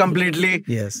ruined completely.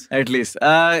 Yes. At least.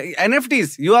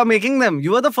 NFTs, you are making them.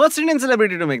 You are the first Indian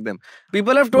celebrity to make them.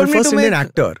 People have told me to make... First Indian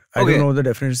actor. I don't know the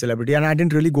definition of celebrity. And I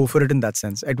didn't really go for it in that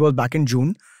sense. It was back in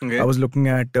June. Okay. I was looking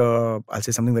at, I'll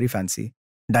say something very fancy.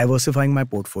 Diversifying my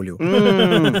portfolio.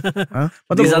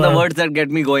 These are the words that get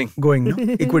me going.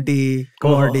 No? Equity,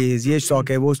 commodities, ये stock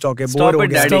है, वो stock है, Stop bore it, हो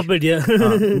गया. Stop it, yeah.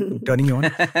 Turning you on.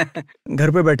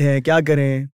 घर पे बैठे हैं, क्या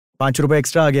करें? 5 रुपए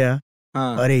एक्स्ट्रा आ गया.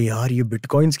 अरे यार ये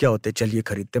बिटकॉइंस क्या होते हैं? चलिए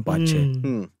खरीदते हैं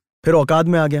 5-6. फिर औकात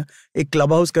में आ गया. एक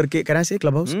क्लब हाउस करके, can I say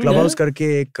club house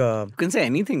करके एक. You can say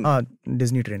anything.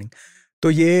 Disney training. So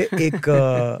yeah,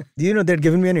 they'd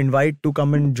given me an invite to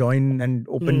come and join and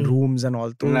open rooms and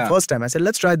all. So first time I said,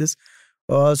 let's try this.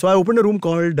 So I opened a room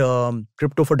called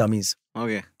Crypto for Dummies.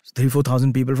 Okay.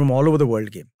 3,000-4,000 people from all over the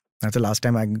world came. That's the last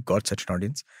time I got such an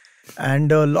audience.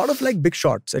 And a lot of like big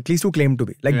shots, at least who claim to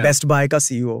be. Like Best Buy ka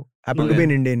CEO, happened to be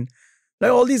an Indian. Like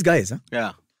all these guys. Huh?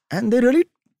 Yeah. And they really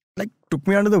like took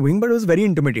me under the wing, but it was very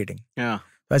intimidating. Yeah.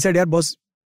 So I said, यार boss,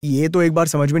 ये तो एक बार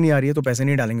समझ में नहीं आ रही है तो पैसे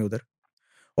नहीं डालेंगे उधर.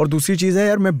 और दूसरी चीज है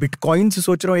यार मैं बिटकॉइन से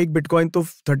सोच रहा हूँ एक बिटकॉइन तो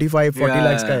 35-40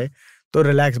 lakhs का है तो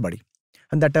रिलैक्स बड़ी.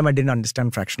 And that time I didn't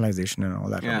understand fractionalization and all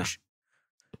that rubbish.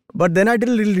 But then I did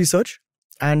a little research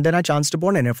and then I chanced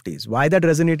upon NFTs. Why that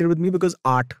resonated with me? Because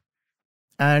art.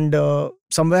 And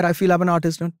somewhere I feel I'm an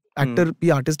artist. Actor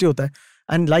bhi artist hi hota hai.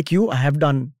 And like you, I have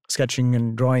done sketching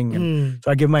and drawing. And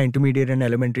so I give my intermediate and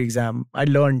elementary exam. I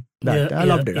learned that. I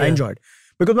loved it. I enjoyed.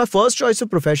 Because my first choice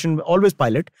of profession, always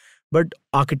pilot, but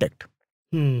architect.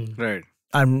 Right.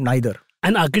 I'm neither.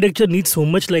 And architecture needs so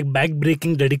much like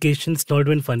back-breaking dedication. It's not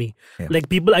even funny. Like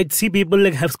people, I see people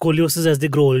like have scoliosis as they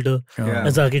grow older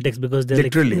as architects because they're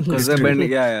literally like, because they're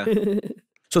bending. Yeah.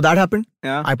 So that happened.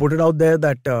 Yeah. I put it out there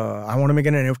that I want to make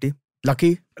an NFT.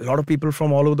 Lucky, a lot of people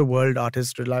from all over the world,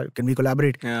 artists, can we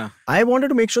collaborate? Yeah. I wanted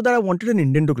to make sure that I wanted an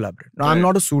Indian to collaborate. Now, I'm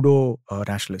not a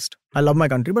pseudo-nationalist. I love my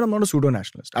country, but I'm not a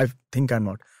pseudo-nationalist. I think I'm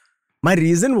not. My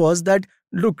reason was that,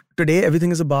 look, today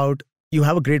everything is about, you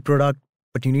have a great product,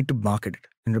 but you need to market it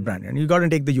in your brand. And you got to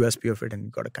take the USP of it and you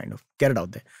got to kind of get it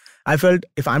out there. I felt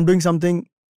if I'm doing something,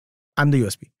 I'm the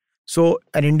USP. So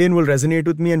an Indian will resonate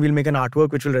with me and we'll make an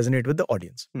artwork which will resonate with the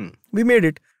audience. We made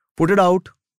it, put it out,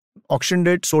 auctioned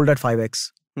it, sold at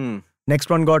 5x.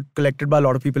 Next one got collected by a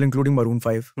lot of people, including Maroon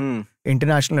 5.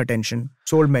 International attention,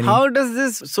 sold many. How does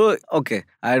this... So, okay,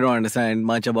 I don't understand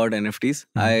much about NFTs.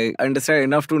 I understand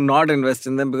enough to not invest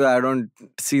in them because I don't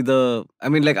see the... I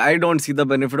mean, like, I don't see the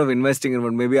benefit of investing in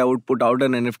one. Maybe I would put out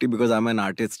an NFT because I'm an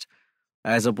artist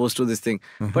as opposed to this thing.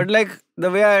 But like, the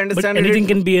way I understand but anything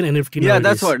can be an NFT nowadays.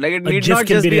 That's what. Like, it need GIF not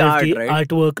just be art, NFT, right?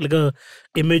 Artwork, like a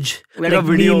image. Like a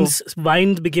video. Memes,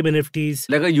 Vines became NFTs.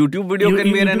 Like a YouTube video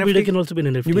can be an NFT? Video can also be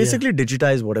an NFT. You basically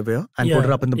digitize whatever and put it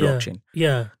up in the blockchain.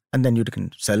 Yeah. And then you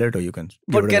can sell it or you can...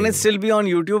 But can it still be on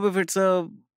YouTube if it's a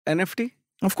NFT?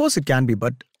 Of course it can be,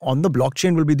 but on the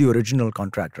blockchain will be the original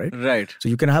contract, right? Right. So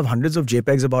you can have hundreds of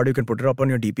JPEGs about it, you can put it up on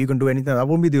your DP, you can do anything. That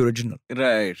won't be the original.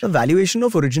 Right. The valuation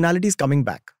of originality is coming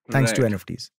back thanks to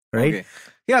NFTs, right? Okay.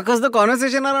 Yeah, because the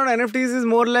conversation around NFTs is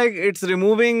more like it's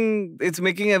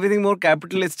making everything more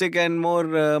capitalistic and more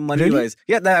money-wise.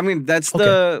 Really? Yeah, I mean, that's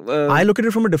the... I look at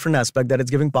it from a different aspect, that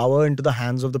it's giving power into the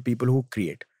hands of the people who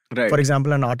create. Right. For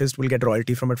example, an artist will get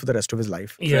royalty from it for the rest of his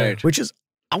life. Yeah. Right. Which is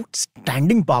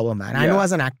outstanding power, man. I know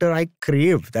as an actor, I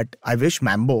crave that. I wish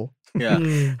Mambo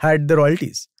had the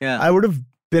royalties. Yeah. I would have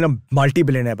been a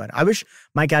multi-billionaire by now. I wish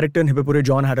my character in Hippopure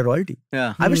John had a royalty.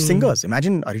 Yeah. I wish singers,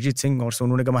 imagine Arijit Singh or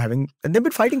Sonu Nigam having, and they've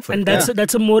been fighting for And it.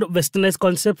 that's a more westernized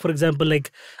concept. For example,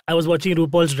 like I was watching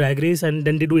RuPaul's Drag Race, and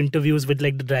then they do interviews with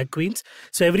like the drag queens.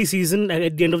 So every season,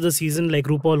 at the end of the season, like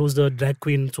RuPaul, who's the drag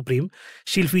queen supreme,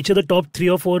 she'll feature the top 3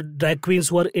 or 4 drag queens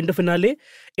who are in the finale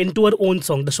into her own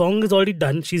song. The song is already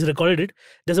done. She's recorded it.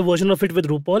 There's a version of it with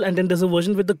RuPaul, and then there's a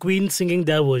version with the queens singing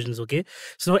their versions. Okay,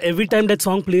 so now every time that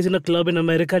song plays in a club in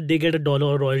America, they get $1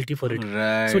 or royalty for it.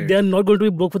 Right. So they are not going to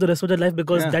be broke for the rest of their life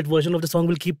because that version of the song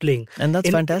will keep playing. And that's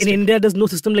fantastic. In India, there's no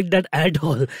system like that at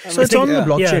all. So it's on the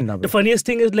blockchain now. The funniest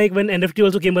thing is like when NFT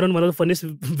also came around, one of the funniest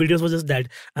videos was just that.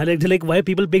 And like, they're like, why are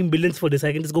people paying billions for this?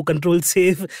 I can just go control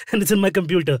save and it's in my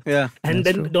computer. Yeah. And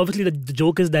then obviously the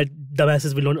joke is that the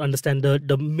masses will not understand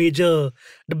the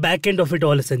back end of it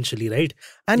all essentially, right?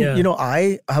 And you know,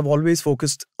 I have always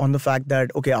focused on the fact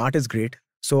that, okay, art is great.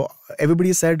 So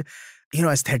everybody said, you know,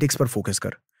 aesthetics पर focus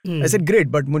कर. I said,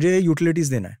 great, but मुझे utilities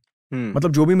देना है.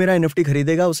 मतलब जो भी मेरा NFT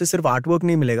खरीदेगा, उसे सिर्फ artwork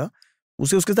नहीं मिलेगा,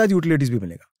 उसे उसके साथ utilities भी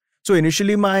मिलेगा. So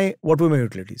initially what were my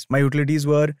utilities? My utilities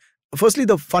were, firstly,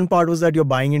 the fun part was that you're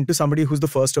buying into somebody who's the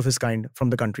first of his kind from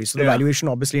the country. So the valuation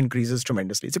obviously increases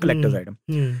tremendously. It's a collector's item.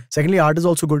 Secondly, art is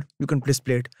also good. You can play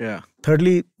it. Yeah.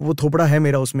 Thirdly, वो थोपड़ा है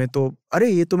मेरा उसमें तो अरे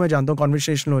ये तो मैं जानता हूँ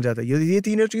conversational हो जाता है ये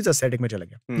तीनों चीज aesthetic में चला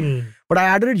गया. But I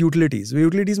added utilities.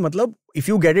 Utilities मतलब if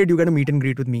you get it, you get a meet and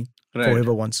greet with me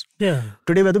forever once. Yeah.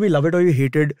 Today, whether we love it or you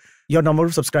hate it, your number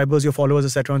of subscribers, your followers,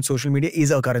 etc. on social media is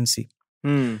a currency.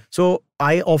 So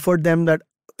I offered them that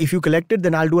if you collect it,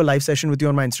 then I'll do a live session with you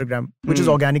on my Instagram, which is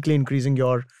organically increasing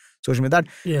your social media.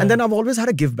 And then I've always had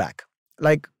a give back.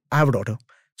 Like I have a daughter.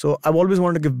 So I've always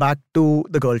wanted to give back to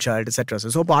the girl child, etc.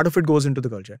 So part of it goes into the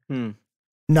girl child.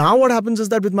 Now what happens is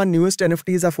that with my newest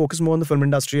NFTs, I focus more on the film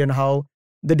industry and how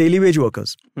the daily wage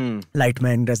workers,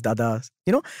 lightmen, res dadas,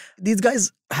 you know, these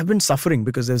guys have been suffering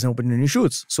because there's no open any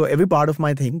shoots. So every part of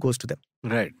my thing goes to them.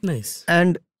 Right. Nice.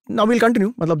 And now we'll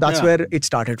continue. That's where it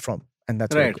started from. And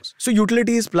that's where it goes. So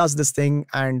utilities plus this thing,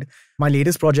 and my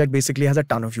latest project basically has a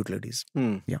ton of utilities.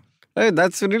 Yeah. Hey,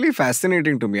 that's really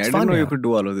fascinating to me. I didn't know you could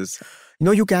do all of this.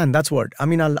 No, you can. That's what. I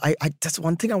mean, that's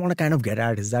one thing I want to kind of get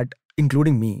at is that,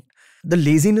 including me, the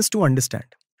laziness to understand.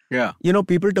 Yeah. You know,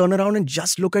 people turn around and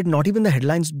just look at not even the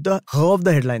headlines, the of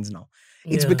the headlines now.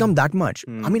 It's become that much.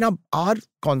 I mean, our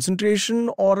concentration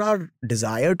or our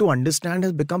desire to understand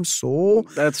has become so...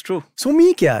 That's true. So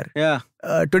meek, yaar. Yeah.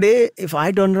 Today, if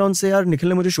I turn around and say, yaar, Nikhil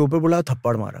ne mujhe show pe bola,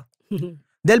 thappad mara.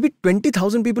 There'll be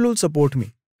 20,000 people who will support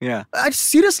me. Yeah.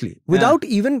 Seriously, without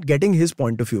even getting his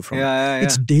point of view from it.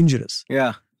 It's dangerous.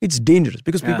 Yeah. It's dangerous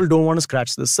because people don't want to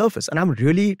scratch the surface. And I'm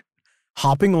really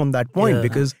harping on that point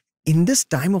because in this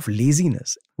time of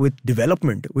laziness with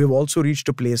development, we've also reached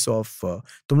a place of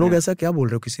तुम लोग ऐसा क्या बोल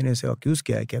रहे हो किसी ने ऐसे accuse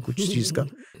किया है क्या कुछ चीज का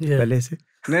पहले से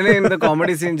No, in the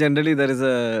comedy scene generally there is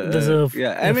a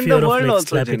and in the world like also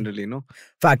slapping. generally, no?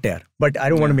 Fact, yeah. But I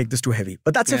don't want to make this too heavy.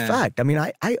 But that's a fact. I mean,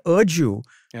 I urge you,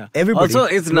 everybody. Also,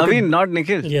 it's Navin, not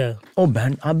Nikhil. Yeah. Oh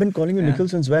man, I've been calling you Nikhil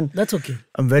since when? That's okay.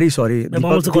 I'm very sorry. My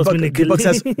mom also calls me Nikhil.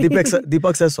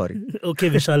 Deepak says sorry.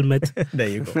 Okay, Vishal Meth. There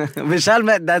you go. Vishal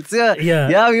Meth, that's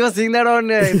yeah, we were seeing that on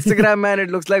Instagram, man. It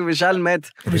looks like Vishal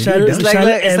Meth.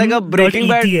 It's like a Breaking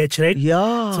Bad. ETH, right?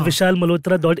 Yeah. So Vishal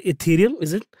Malhotra.ethereum,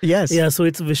 is it? Yes. Yeah, so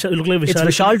it's Vishal, it looks like Vishal.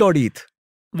 It's Vishal.eth.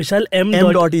 Vishal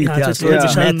M.eth. Yeah, so it's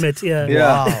Vishal Meth. Yeah.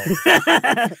 Wow.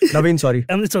 Navin, sorry.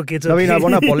 It's okay. Navin, I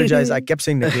want to apologize. I kept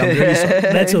saying Nikhil. I'm really sorry.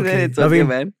 That's okay. It's okay,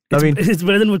 man. Navin. It's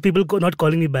better than people not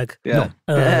calling me back. Yeah.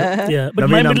 Yeah. But Navin,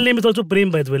 my middle name is also Prem,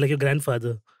 by the way, like your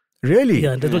grandfather. Really?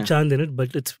 Yeah, there's no Chand in it,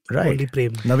 but it's only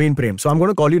Prem. Naveen Prem. So I'm going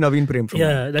to call you Naveen Prem from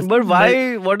now. But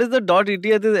why? What is the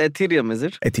 .eth? Is Ethereum, is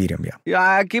it? Ethereum, yeah. Yeah,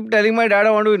 I keep telling my dad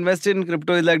I want to invest in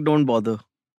crypto. He's like, don't bother.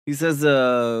 He says,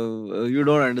 you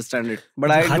don't understand it.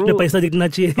 But I do. How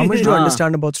much do you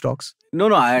understand about stocks?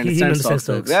 No, I understand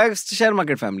stocks. Yeah, it's share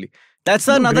market family. That's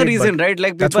another reason, right?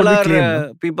 Like people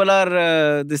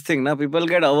are this thing, na? People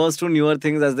get averse to newer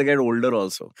things as they get older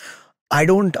also.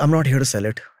 I'm not here to sell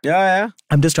it. Yeah.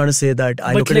 I'm just trying to say that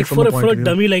I look at it from a point of view. For a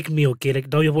dummy like me, okay,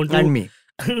 like now you want to... And me.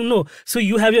 No, so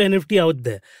you have your NFT out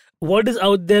there. what is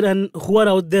out there and who are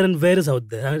out there and where is out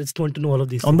there? I just want to know all of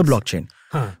these On the things. blockchain.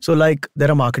 Huh. So like there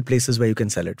are marketplaces where you can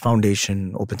sell it.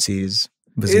 Foundation, OpenSeas,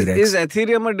 Bazirex. Is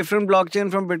Ethereum a different blockchain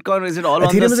from Bitcoin? Is it all on the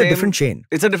same? Ethereum is a different chain.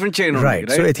 It's a different chain only, Right.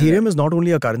 right? So Ethereum is not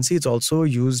only a currency, it's also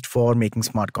used for making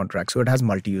smart contracts. So it has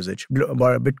multi-usage.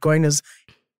 Bitcoin is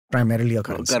primarily a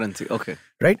currency. Okay.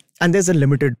 Right? And there's a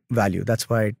limited value. That's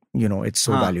why, it's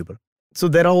so valuable. So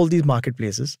there are all these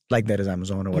marketplaces, like there is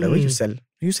Amazon or whatever. You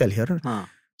sell here.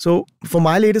 So for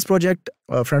my latest project,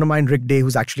 a friend of mine, Rick Day,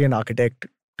 who's actually an architect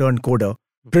turned coder,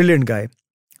 brilliant guy,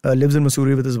 lives in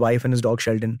Missouri with his wife and his dog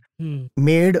Sheldon.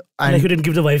 Made and Like you didn't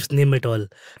give the wife's name at all.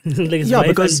 Like his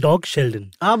wife and dog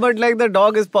Sheldon. But like the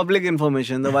dog is public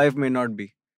information. The wife may not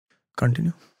be.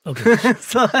 Continue. Okay.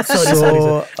 Sorry.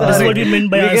 So this is what you meant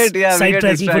by us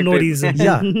sidetracking for no distracted. reason.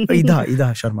 Yeah,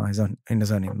 Ida Sharma is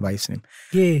her name, wife's name.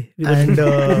 Yeah.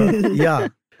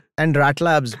 And and Rat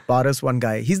Labs, Paras, one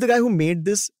guy. He's the guy who made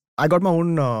this. I got my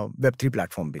own Web3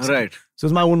 platform basically. Right. So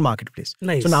it's my own marketplace.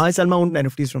 Nice. So now I sell my own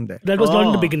NFTs from there. That was not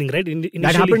in the beginning, right?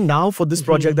 That happened now for this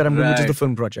project that I'm doing, which is the Right.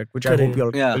 film project, which Correct. I hope you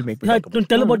all will make me talk about.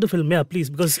 Tell about the film, please,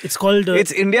 because it's called.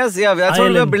 It's India's, that's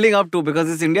what we're ILM. building up to, because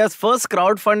it's India's first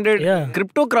crowdfunded,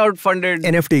 crypto crowdfunded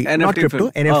NFT, not crypto,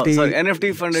 film. NFT.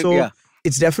 NFT funded, So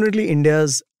it's definitely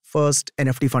India's first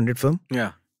NFT funded film.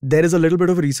 Yeah. There is a little bit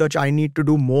of research I need to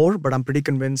do more, but I'm pretty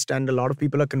convinced, and a lot of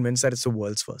people are convinced that it's the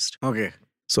world's first. Okay.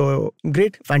 So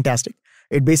great, fantastic.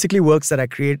 It basically works that I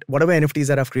create whatever NFTs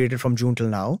that I've created from June till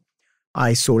now.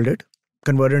 I sold it,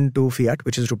 converted into fiat,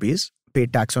 which is rupees,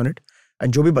 paid tax on it,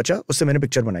 and जो भी बचा उससे मैंने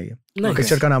picture बनाई है. Nice.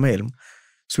 Picture का नाम है Ilm.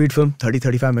 Sweet film,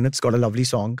 30-35 minutes, got a lovely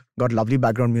song, got lovely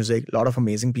background music. A lot of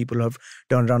amazing people have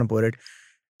turned around and put it.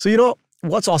 So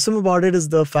what's awesome about it is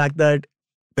the fact that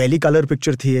पहली color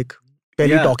picture थी एक,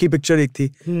 पहली talkie picture एक थी,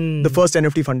 the first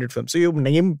NFT funded film. So your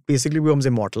name basically becomes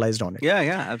immortalized on it.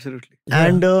 Yeah, absolutely.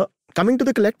 And coming to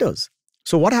the collectors.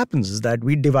 So what happens is that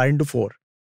we divide into 4.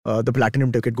 The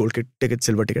platinum ticket, gold ticket,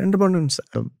 silver ticket, and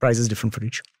the price is different for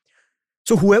each.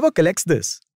 So whoever collects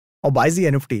this or buys the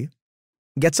NFT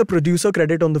gets a producer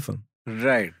credit on the film.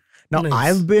 Right. Now, Nice.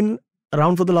 I've been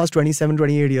around for the last 27,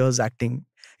 28 years acting.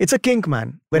 It's a kink,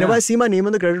 man. Whenever I see my name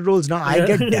in the credit rolls now, I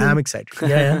get damn excited.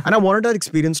 Yeah. And I wanted that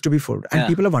experience to be full. And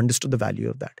people have understood the value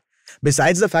of that.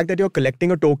 Besides the fact that you're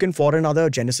collecting a token for another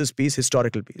Genesis piece,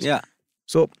 historical piece. Yeah.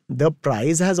 So the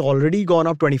price has already gone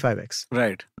up 25x.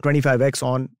 Right. 25x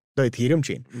on the Ethereum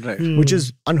chain, Right. which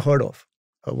is unheard of.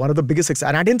 One of the biggest success.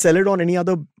 And I didn't sell it on any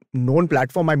other known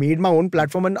platform. I made my own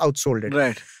platform and outsold it.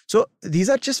 Right. So these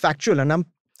are just factual, and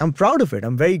I'm proud of it.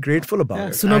 I'm very grateful about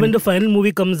it. So now when the final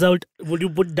movie comes out, would you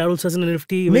put that also as an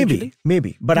NFT eventually?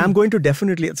 Maybe. But I'm going to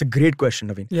definitely. It's a great question,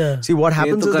 Naveen. Yeah. See, what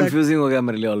happens ये is तो that confusing हो गया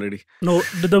मेरे लिए already. No,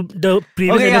 the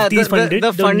previous Okay, NFT is funded.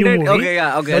 the the funded. new movie. Okay,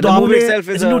 okay. But The movie itself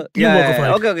is a new a work of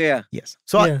art. Okay, yeah. yes.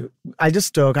 So Yeah. I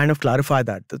just kind of clarify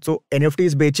that. So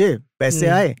NFTs बेचे, पैसे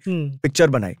आए, picture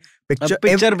बनाई.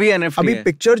 Picture भी NFT अभी है.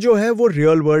 Picture जो है वो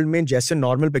रियल वर्ल्ड में जैसे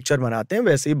नॉर्मल पिक्चर बनाते हैं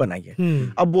वैसे ही बनाई है.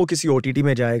 अब वो किसी OTT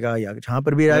में जाएगा या जहां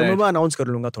पर भी रहेगा मैं अनाउंस कर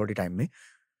लूंगा थोड़ी टाइम में.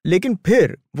 लेकिन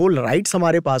फिर वो राइट्स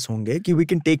हमारे पास होंगे कि we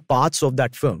can take parts of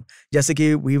that film, जैसे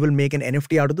कि we will make an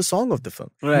NFT out of the song of the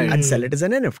film and cell it as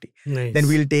an NFT. Nice.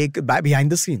 Then we'll take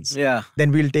behind the scenes. Yeah.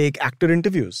 Then we'll take actor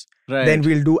interviews. Right. Then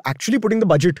we'll do actually putting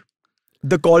the budget,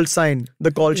 the call sign,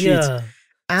 the call sheets. Yeah.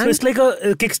 And So it's like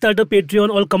a Kickstarter,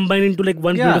 Patreon, all combined into like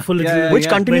one beautiful little which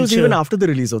continues venture. even after the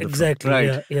release of the film. Exactly.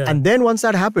 Right. Yeah. And then once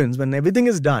that happens, when everything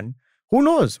is done, who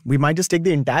knows? We might just take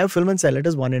the entire film and sell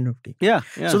it as one NFT. Yeah.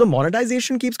 So the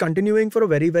monetization keeps continuing for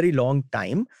a very, very long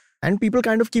time. And people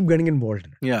kind of keep getting involved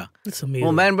in it. Yeah. It's amazing.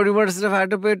 Oh man, but you must have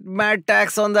had to pay mad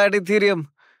tax on that Ethereum.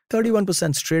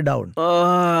 31% straight down.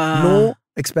 No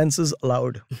expenses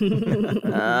allowed.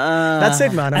 That's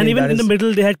it, man. I And mean, even that in the is-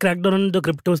 middle, they had cracked down on the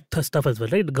crypto stuff as well,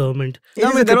 right? The government. It I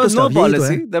is mean, a there was crypto no stuff. यही तो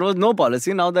policy. है. There was no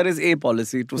policy. Now there is a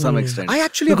policy to some extent. I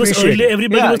actually Because appreciate earlier it.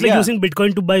 everybody Yeah, was like yeah. using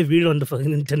Bitcoin to buy weed on the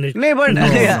fucking internet. No, but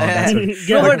that's Yeah,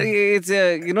 no, but- but it's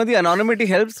the anonymity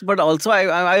helps. But also,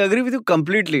 I agree with you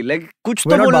completely. Like, कुछ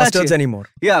We're तो not बोलना bastards चाहिए. anymore.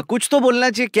 Yeah, कुछ तो बोलना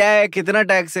चाहिए. क्या है, कितना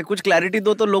टैक्स है, कुछ क्लैरिटी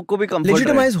दो तो लोग को भी comfort रहे.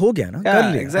 Legitimize हो गया ना, Yeah, कर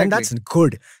लिया. exactly. And that's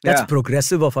good. That's Yeah.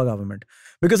 progressive of our government.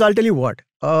 Because I'll tell you what,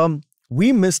 we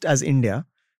missed as India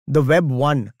the Web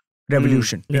 1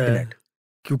 revolution, Yeah. internet.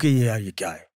 क्योंकि ये क्या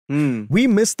है? Hmm. We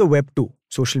missed the Web 2,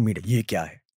 social media. ये क्या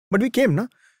है? But we came, na?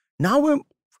 Now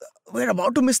we're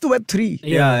about to miss the Web 3.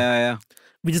 Yeah.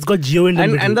 We just got Geo in the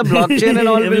middle. And the blockchain and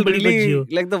all will Everybody got really, Geo.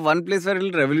 like the one place where it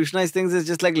will revolutionize things is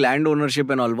just like land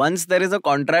ownership and all. Once there is a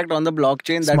contract on the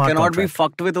blockchain that Smart cannot be contract.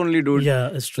 fucked with only, dude. Yeah,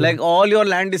 it's true. Like all your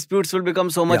land disputes will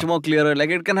become so much more clearer. Like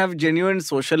it can have genuine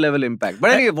social level impact. But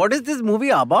anyway, what is this movie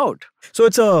about? So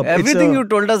it's a Everything you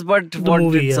told us, but what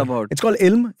movie, it's yeah. about. It's called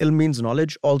Ilm. Ilm means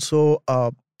knowledge. Also,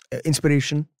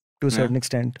 inspiration to a certain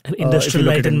extent. And if you industrial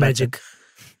look at light it and in that magic. sense.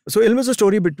 So Ilm is a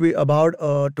story about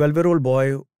a 12-year-old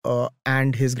boy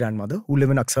and his grandmother who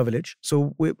live in Aksa village.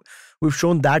 So we've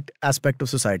shown that aspect of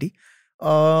society.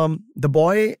 The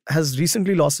boy has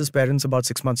recently lost his parents about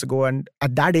 6 months ago, and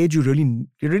at that age, you're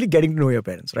really getting to know your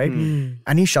parents, right?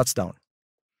 And he shuts down.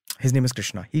 His name is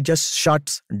Krishna. He just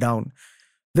shuts down.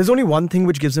 There's only one thing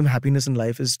which gives him happiness in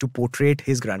life is to portray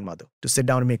his grandmother, to sit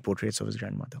down and make portraits of his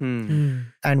grandmother.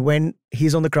 And when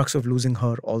he's on the crux of losing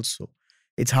her also,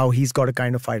 it's how he's got to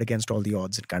kind of fight against all the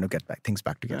odds and kind of get things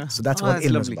back together. So that's what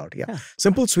Ilm is about. Yeah.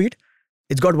 Simple, sweet.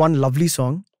 It's got one lovely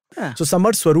song. Yeah. So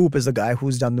Samar Swaroop is the guy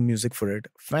who's done the music for it.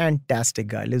 Fantastic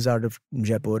guy. Lives out of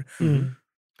Jaipur.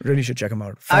 Really should check him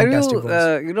out. Fantastic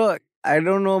voice. I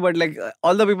don't know, but like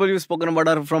all the people you've spoken about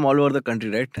are from all over the country,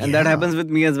 right? And that happens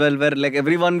with me as well, where like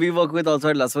everyone we work with also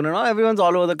at Lasun and all, everyone's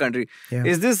all over the country. Yeah.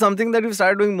 Is this something that you've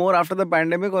started doing more after the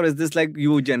pandemic, or is this like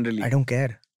you generally? I don't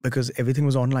care because everything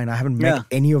was online. I haven't met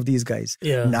any of these guys.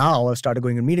 Yeah. Now I've started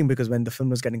going and meeting because when the film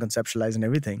was getting conceptualized and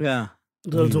everything,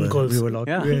 Zoom calls. we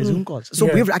were Zoom calls.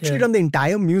 So we've actually done the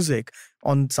entire music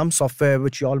on some software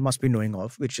which you all must be knowing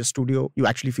of, which is studio. You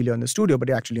actually feel you're in the studio, but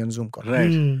you're actually on a Zoom call.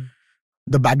 Right.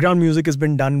 The background music has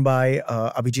been done by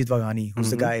Abhijit Vaghani,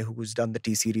 who's the guy who's done the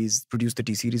T-Series, produced the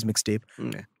T-Series mixtape.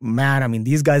 Man, I mean,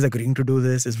 these guys agreeing to do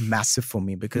this is massive for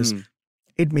me because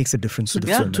it makes a difference to the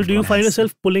film. So do you find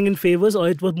yourself pulling in favors, or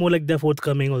it was more like they're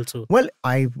forthcoming also? Well,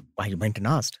 I went and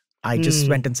asked. I just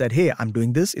went and said, hey, I'm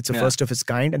doing this. It's a first of its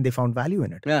kind, and they found value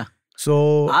in it. Yeah.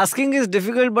 So Asking is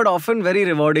difficult, but often very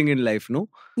rewarding in life, no?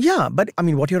 yeah, but I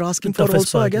mean, what you're asking for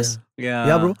toughest also, I part, guess.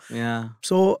 Yeah, bro. Yeah.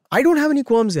 So I don't have any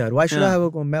qualms यार. Why should I have a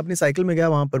qualm? मैं अपनी cycle में गया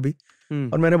वहां पर भी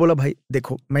और मैंने बोला भाई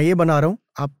देखो मैं ये बना रहा हूँ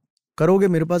आप करोगे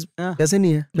मेरे पास पैसे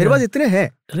नहीं है मेरे पास इतने हैं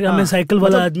मैं साइकिल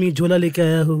वाला आदमी झोला लेके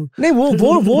आया हूँ नहीं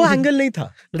वो एंगल नहीं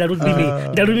था that would be me.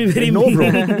 That would be very no, me.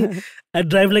 bro. I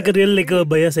drive like a real like a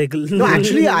baya cycle. No,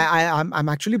 actually, I'm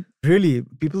actually really.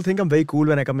 People think I'm very cool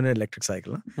when I come in an electric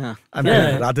cycle. Yeah. I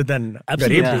mean, rather than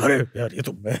Absolutely. अरे यार ये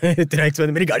तो इतना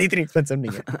expensive मेरी गाड़ी इतनी expensive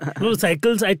नहीं है. No,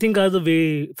 cycles I think are the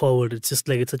way forward. It's just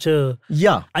like it's such a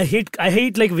Yeah. I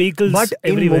hate like vehicles But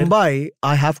everywhere. in Mumbai,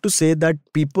 I have to say that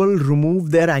people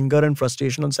remove their anger and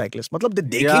frustration on cyclists. मतलब they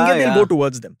देखेंगे they'll go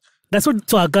towards them. That's what.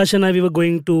 So Aakash and I, we were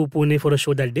going to Pune for a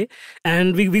show that day,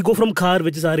 and we go from Khar,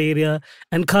 which is our area,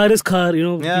 and Khar is Khar. You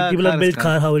know, people have built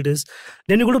Khar how it is.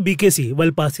 Then you go to BKC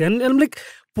while passing, and I'm like,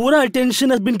 pura attention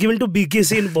has been given to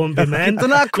BKC in Bombay, man.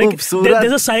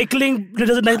 There's a cycling, there's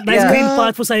a nice green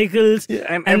path for cycles,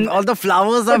 and all the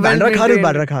flowers are well Bandra Khar is maintained.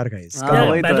 Bandra Khar, guys.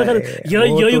 Bandra Khar.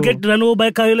 Here you get run over by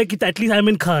a car. You're like, at least I'm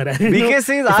in Khar.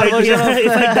 BKC is our version of...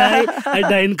 If I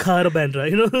die in Khar or Bandra,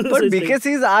 you know. But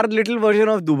BKC is our little version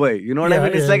of Dubai. You know what I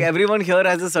mean? It's like everyone here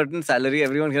has a certain salary.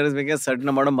 Everyone here is making a certain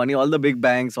amount of money. All the big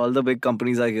banks, all the big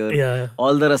companies are here. Yeah.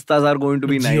 All the rastas are going to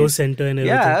be nice. Geo Center and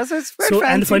everything. Yeah, so it's fancy,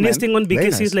 and the funniest thing on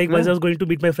BKC is like once I was going to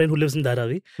meet my friend who lives in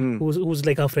Dharavi, who's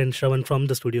like our friend Shravan from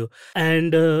the studio.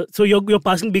 And so you're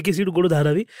passing BKC to go to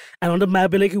Dharavi, and on the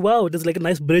map you're like, wow, there's like a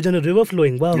nice bridge and a river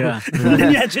flowing. Wow. Yeah.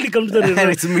 Then you actually come to the river.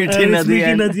 And it's Meethi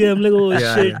Nadi. I'm like, oh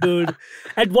shit, dude.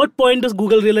 At what point does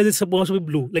Google realize it's supposed to be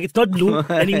blue? Like it's not blue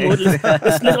anymore.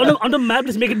 Let's on the map,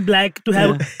 let's make it black to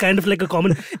have kind of like a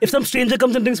common. If some stranger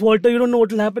comes and drinks water, you don't know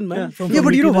what will happen, man. Yeah,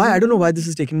 but you know why? I don't know why this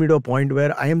is taking me to a point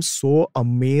where I am so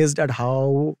amazed at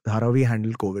how Dharavi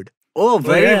handled COVID. Oh,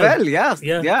 very well. Yeah,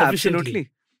 efficiently. absolutely.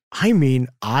 I mean,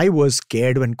 I was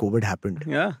scared when COVID happened.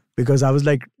 Yeah. Because I was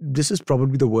like, this is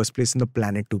probably the worst place in the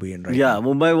planet to be in right Yeah, now.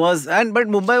 Mumbai was, but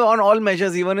Mumbai on all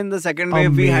measures, even in the second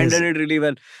wave, we handled it really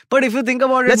well. But if you think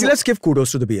about it... Let's give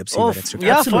kudos to the BFC. Oh,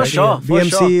 yeah, for sure.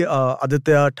 BMC,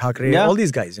 Aditya, Thackeray, all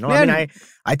these guys, you know. I mean,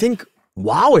 I think,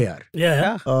 wow, yaar.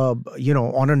 Yeah. You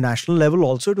know, on a national level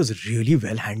also, it was really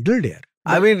well handled here.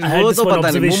 I mean, I had this one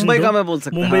observation Mumbai का मैं बोल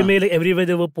सकता Mumbai में like everywhere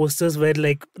there were posters where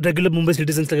like regular Mumbai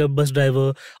citizens like a bus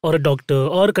driver or a doctor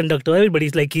or a conductor,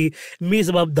 everybody's like, me is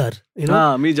above dar. you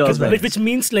know. Me jobs. Which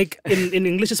means like in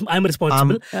English, I'm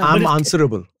responsible. I'm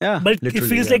answerable. Yeah. But it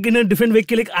feels like in a different way,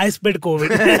 like I spread COVID.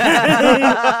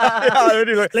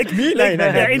 Like me,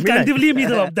 incantably me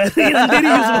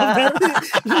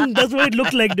That's what it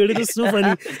looked like, dude. It was so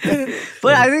funny.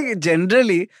 But I think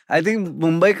generally,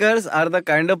 Mumbaikars are the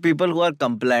kind of people who are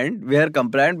compliant. We are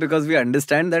compliant because we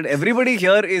understand that everybody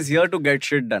here is here to get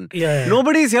shit done. Yeah.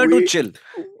 Nobody is here to chill.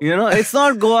 You know, it's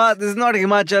not Goa, this is not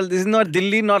Himachal, this is not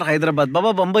Delhi, not Hyderabad.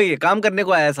 Baba Bombay है, काम करने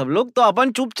को आया सब लोग, तो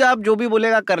अपन चुपचाप जो भी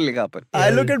बोलेगा कर लेगा अपन. I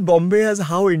look at Bombay as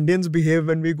how Indians behave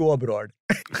when we go abroad.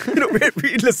 You know,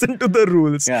 we listen to the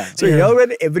rules. So here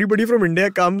when everybody from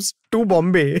India comes to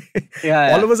Bombay,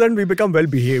 all of a sudden we become well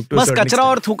behaved. बस कचरा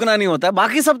और थूकना नहीं होता है,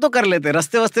 बाकी सब तो कर लेते हैं.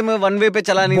 रस्ते में वन वे पे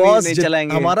चलानी नहीं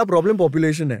चलाएंगे. हमारा प्रॉब्लम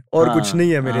पॉपुलेशन है और कुछ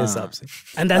नहीं है मेरे हिसाब से.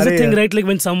 And that's the thing, right? Like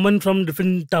when someone from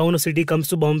different town or city comes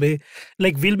to Bombay,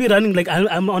 like we'll be running, like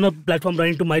I'm on a platform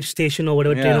running to my station or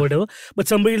whatever, train or whatever. But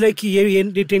somebody like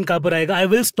ये train कहाँ पर आएगा? I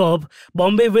will stop.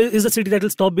 Bombay is a city that will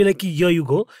stop. Be like here you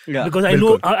go, because I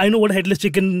know what headless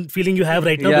chicken feeling you have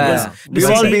right now,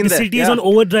 because the city is on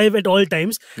overdrive at all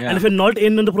times, and if you're not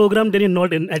in on the program, then you're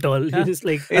not in at all. It's just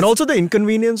like, and also the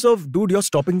inconvenience of, dude, you're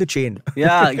stopping the chain.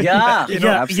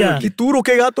 Absolutely. कि तू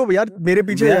रुकेगा तो यार मेरे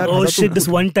पीछे यार. Oh shit! This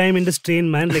one time in this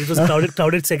train, man, like it was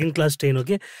crowded second class train,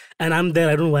 okay, and I'm there.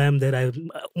 I don't know why I'm there.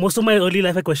 Most of my early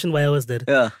life, I questioned why I was there.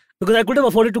 Yeah. Because I could have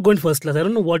afforded to go in first class. I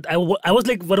don't know what. I was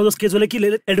like one of those kids who like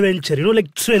adventure, you know, like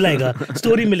thrill आएगा,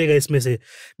 story मिलेगा इसमें से.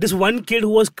 This one kid who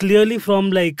was clearly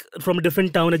from a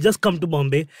different town, had just come to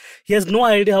Bombay. He has no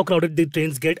idea how crowded the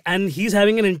trains get, and he's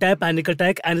having an entire panic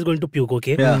attack and is going to puke.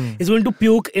 Okay, he's going to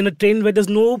puke in a train where there's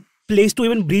no place to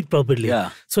even breathe properly.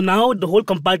 So now the whole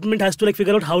compartment has to like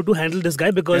figure out how to handle this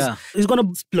guy, because he's gonna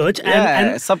splurge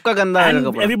and सबका गंदा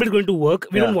and everybody's going to work.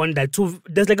 We don't want that. So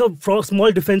there's like a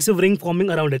small defensive ring forming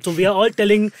around it. So we are all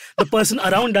telling the person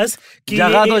around us कि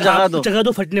जगह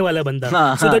दो फटने वाला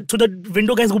बंदा. So the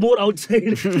window guys go more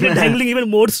outside, dangling even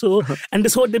more so, and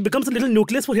this whole it becomes a little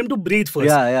nucleus for him to breathe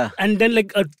first. And then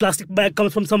like a plastic bag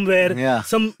comes from somewhere.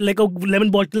 Some like a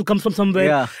lemon bottle comes from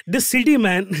somewhere. This city,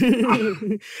 man.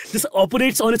 This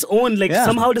operates on its own. Like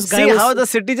somehow this guy how the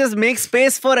city just makes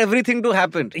space for everything to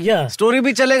happen. Story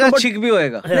भी चलेगा, छिक भी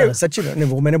होएगा. नहीं सच्ची नहीं,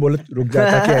 वो मैंने बोला रुक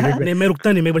जाता कि edit में. नहीं मैं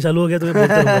रुकता नहीं, मैं बस चालू हो गया तो मैं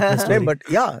बोलता रहूँगा. नहीं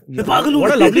but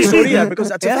what a lovely story, because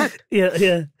that's a fact.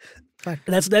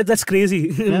 Fact. That's crazy.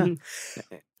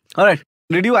 All right.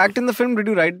 Did you act in the film? Did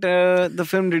you write the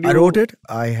film? I wrote it.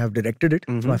 I have directed it.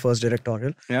 It's my first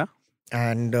directorial. Yeah.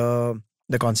 And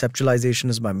the conceptualization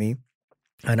is by me.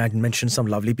 And I mentioned some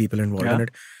lovely people involved in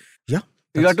it.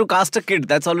 You have to cast a kid.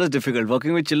 That's always difficult.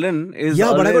 Working with children is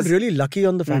but I got really lucky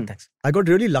on the fact. I got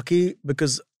really lucky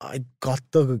because I got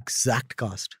the exact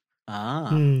cast.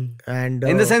 And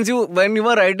in the sense, when you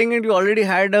were writing it, you already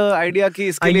had an idea ki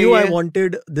iske I knew I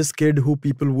wanted this kid who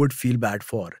people would feel bad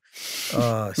for.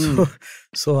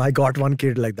 So I got one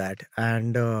kid like that,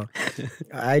 and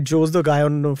I chose the guy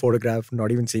on a photograph,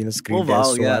 not even seeing a screen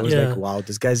test. So I was like, wow,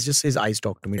 this guy's just, his eyes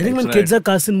talk to me. I think when kids are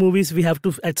cast in movies, we have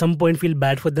to at some point feel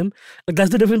bad for them. Like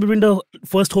that's the difference between the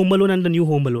first Home Alone and the new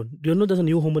Home Alone. Do you know there's a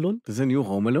new Home Alone? There's a new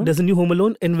Home Alone? There's a new Home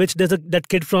Alone in which there's that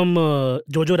kid from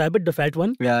Jojo Rabbit, the fat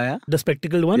one. The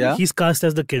spectacled one. He's cast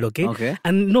as the kid, okay?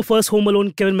 And first Home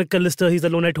Alone, Kevin McAllister, he's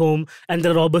alone at home, and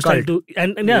the robbers trying to...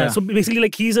 So basically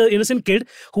like he's an innocent kid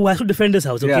who has to defend his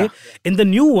house, okay? In the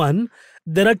new one,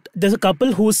 there's a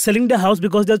couple who's selling their house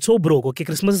because they're so broke, okay?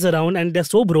 Christmas is around and they're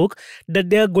so broke that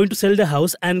they're going to sell their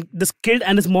house, and this kid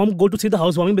and his mom go to see the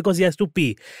housewarming because he has to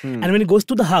pee. And when he goes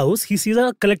to the house, he sees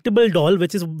a collectible doll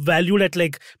which is valued at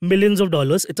like millions of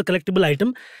dollars. It's a collectible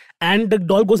item. And the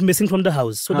doll goes missing from the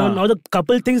house. So now the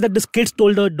couple thinks that this kid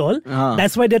stole the doll.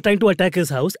 That's why they're trying to attack his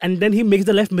house. And then he makes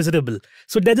the life miserable.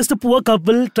 So they're just a poor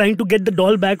couple trying to get the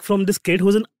doll back from this kid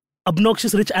who's an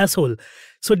obnoxious rich asshole.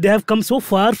 So they have come so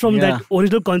far from that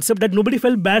original concept that nobody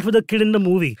felt bad for the kid in the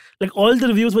movie. Like all the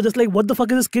reviews were just like, what the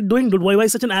fuck is this kid doing, dude? Why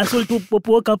is such an asshole to a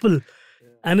poor couple?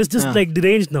 And it's just like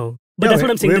deranged now. But that's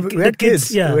what I'm saying. We had kids.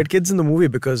 We had kids in the movie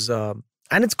because...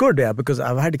 and it's good, because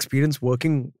I've had experience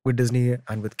working with Disney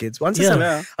and with kids. Once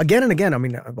again and again, I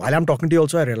mean, while I'm talking to you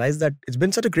also, I realized that it's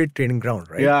been such a great training ground,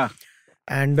 right?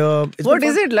 And what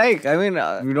is it like? I mean,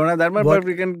 we don't have that much, but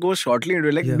we can go shortly into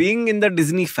it. Like being in the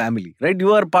Disney family, right?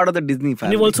 You are part of the Disney family.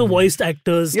 And you've also voiced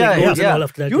actors. And all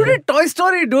of that. You did Toy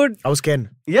Story, dude. I was Ken.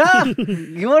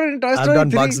 You were in Toy Story. I've done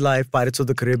Bugs Life, Pirates of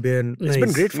the Caribbean. It's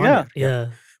been great fun.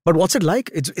 But what's it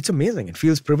like? It's amazing. It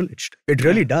feels privileged. It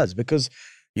really does, because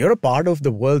you're a part of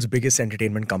the world's biggest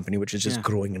entertainment company, which is just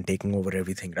growing and taking over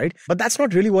everything, right? But that's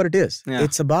not really what it is.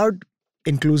 It's about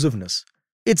inclusiveness.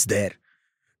 It's there.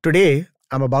 Today,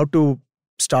 I'm about to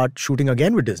start shooting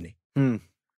again with Disney.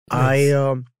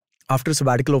 I after a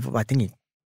sabbatical of I think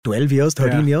 12 years,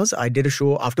 13 years, I did a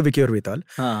show after Vicky or Vetaal.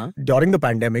 During the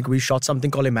pandemic, we shot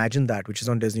something called Imagine That, which is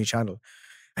on Disney Channel.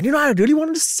 And I really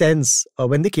wanted to sense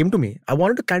when they came to me, I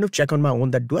wanted to kind of check on my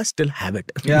own that do I still have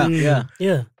it?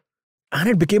 Yeah. And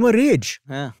it became a rage.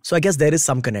 Yeah. So I guess there is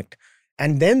some connect.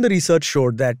 And then the research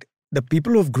showed that the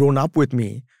people who have grown up with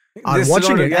me are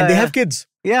watching it and they have kids.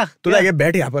 Yeah. So like,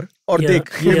 बैठ यहाँ पर और देख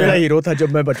ये मेरा hero था जब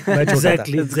मैं छोटा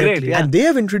था. Exactly. And they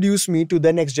have introduced me to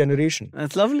the next generation.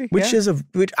 That's lovely.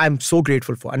 Which I'm so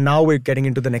grateful for. And now we're getting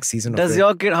into the next season. Does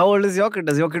your kid? How old is your kid?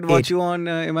 Does your kid watch 8. you on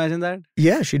Imagine That?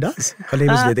 Yeah, she does. Her name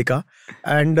is Vedika.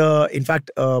 And in fact,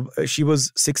 she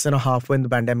was 6.5 when the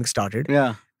pandemic started.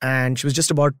 Yeah. And she was just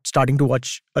about starting to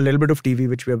watch a little bit of TV,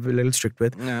 which we are a little strict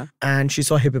with. Yeah. And she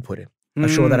saw Hip Hip Hooray, a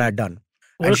show that I had done.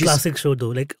 What a classic show though.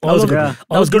 Like That was good.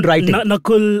 That was good writing.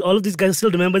 Nakul, all of these guys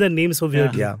still remember their names so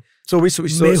weird. Yeah. So we saw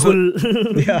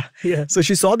Mehul. yeah. So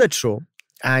she saw that show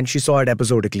and she saw it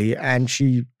episodically and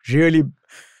she really.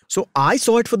 So I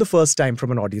saw it for the first time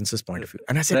from an audience's point of view.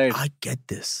 And I said, I get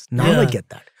this. Now I get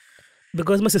that.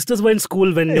 Because my sisters were in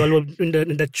school when you all were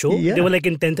in that show. Yeah. They were like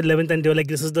in 10th, 11th, and they were like,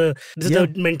 this is the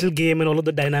mental game and all of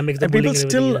the dynamics. And people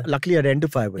still luckily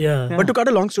identify with it. But to cut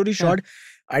a long story short,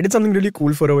 I did something really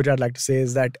cool for her, which I'd like to say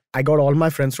is that I got all my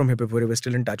friends from Hip Hip Hooray. We're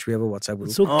still in touch. We have a WhatsApp group.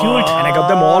 So cute. And I got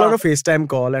them all on a FaceTime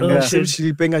call. And when she was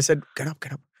sleeping, I said, get up.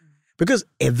 Because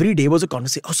every day was a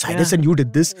conversation. Oh, Cyrus and you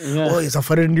did this. Oh,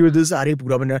 Zafar and you did this. Are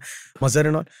Mazhar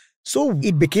and all. So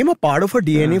it became a part of her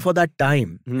DNA for that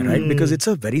time, right? Because it's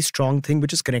a very strong thing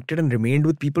which is connected and remained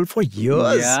with people for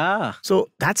years. Yeah. So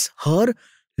that's her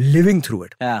living through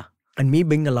it. Yeah. And me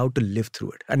being allowed to live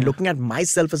through it. And looking at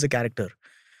myself as a character.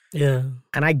 Yeah.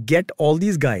 And I get all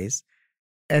these guys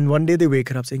and one day they wake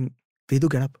her up saying, Vedu,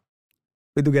 get up.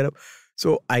 Vedu, get up.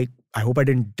 So I hope I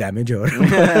didn't damage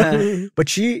her. But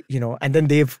she, and then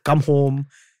they've come home.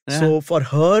 Yeah. So for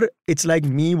her, it's like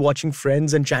me watching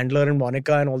Friends and Chandler and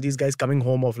Monica and all these guys coming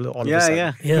home all of a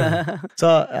sudden. Yeah.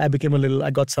 So I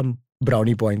got some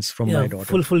brownie points from my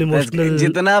daughter. Full emotional.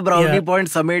 जितना brownie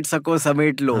points समेट सको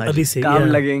समेट लो. अभी से काम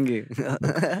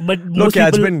लगेंगे. But look,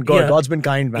 it's been good. God's been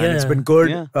kind, man. It's been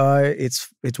good.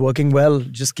 It's working well.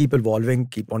 Just keep evolving,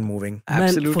 keep on moving.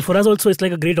 Absolutely. Man, for us also, it's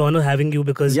like a great honor having you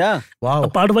because wow. A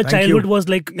part of our childhood was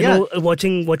like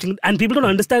watching, and people don't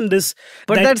understand this.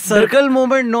 But that circle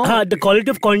moment, no. The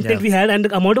quality of content we had and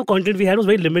the amount of content we had was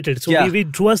very limited. So we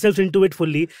drew ourselves into it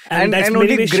fully, and that's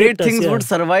only great things would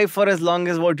survive for as long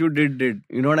as what you did.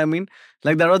 You know what I mean?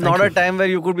 Like that was not a time where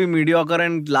you could be mediocre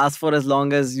and last for as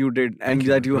long as you did and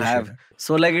that you have.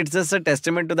 So like it's just a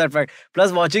testament to that fact.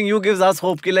 Plus watching you gives us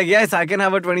hope ki like yes, I can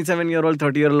have a 27-year-old,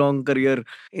 30-year-long career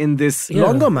in this.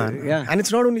 Longer, man. Yeah. And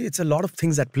it's not only, it's a lot of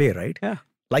things at play, right? Yeah.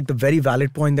 Like the very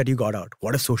valid point that you got out.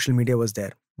 What if social media was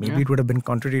there? Maybe it would have been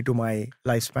contrary to my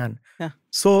lifespan. Yeah.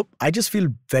 So I just feel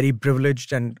very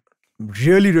privileged and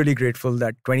really, really grateful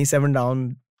that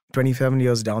 27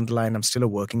 years down the line, I'm still a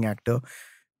working actor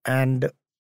and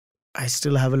I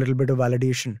still have a little bit of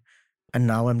validation and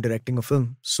now I'm directing a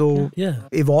film. So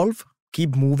evolve,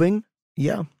 keep moving.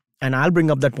 Yeah. And I'll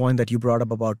bring up that point that you brought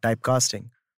up about typecasting.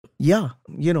 Yeah,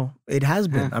 it has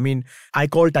been. I mean, I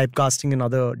call typecasting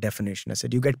another definition. I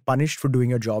said, you get punished for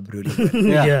doing your job really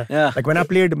well. Like when I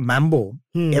played Mambo,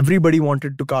 everybody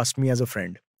wanted to cast me as a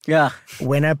friend. Yeah.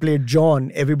 When I played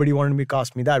John, everybody wanted me to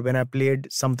cast me that. When I played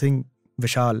something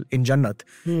Vishal in Jannat,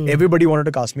 everybody wanted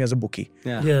to cast me as a bookie.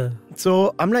 Yeah.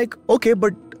 So I'm like, okay,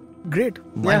 but great.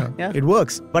 Why not? It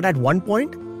works. But at one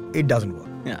point, it doesn't work.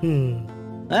 Yeah.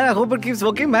 I hope it keeps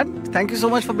working, man. Thank you so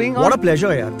much for being on. What a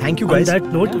pleasure, yeah. Thank you, guys. On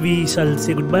that note, we shall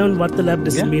say goodbye on Varta Lab.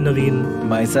 This is me, Naveen.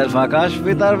 Myself, Aakash,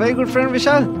 with our very good friend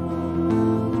Vishal.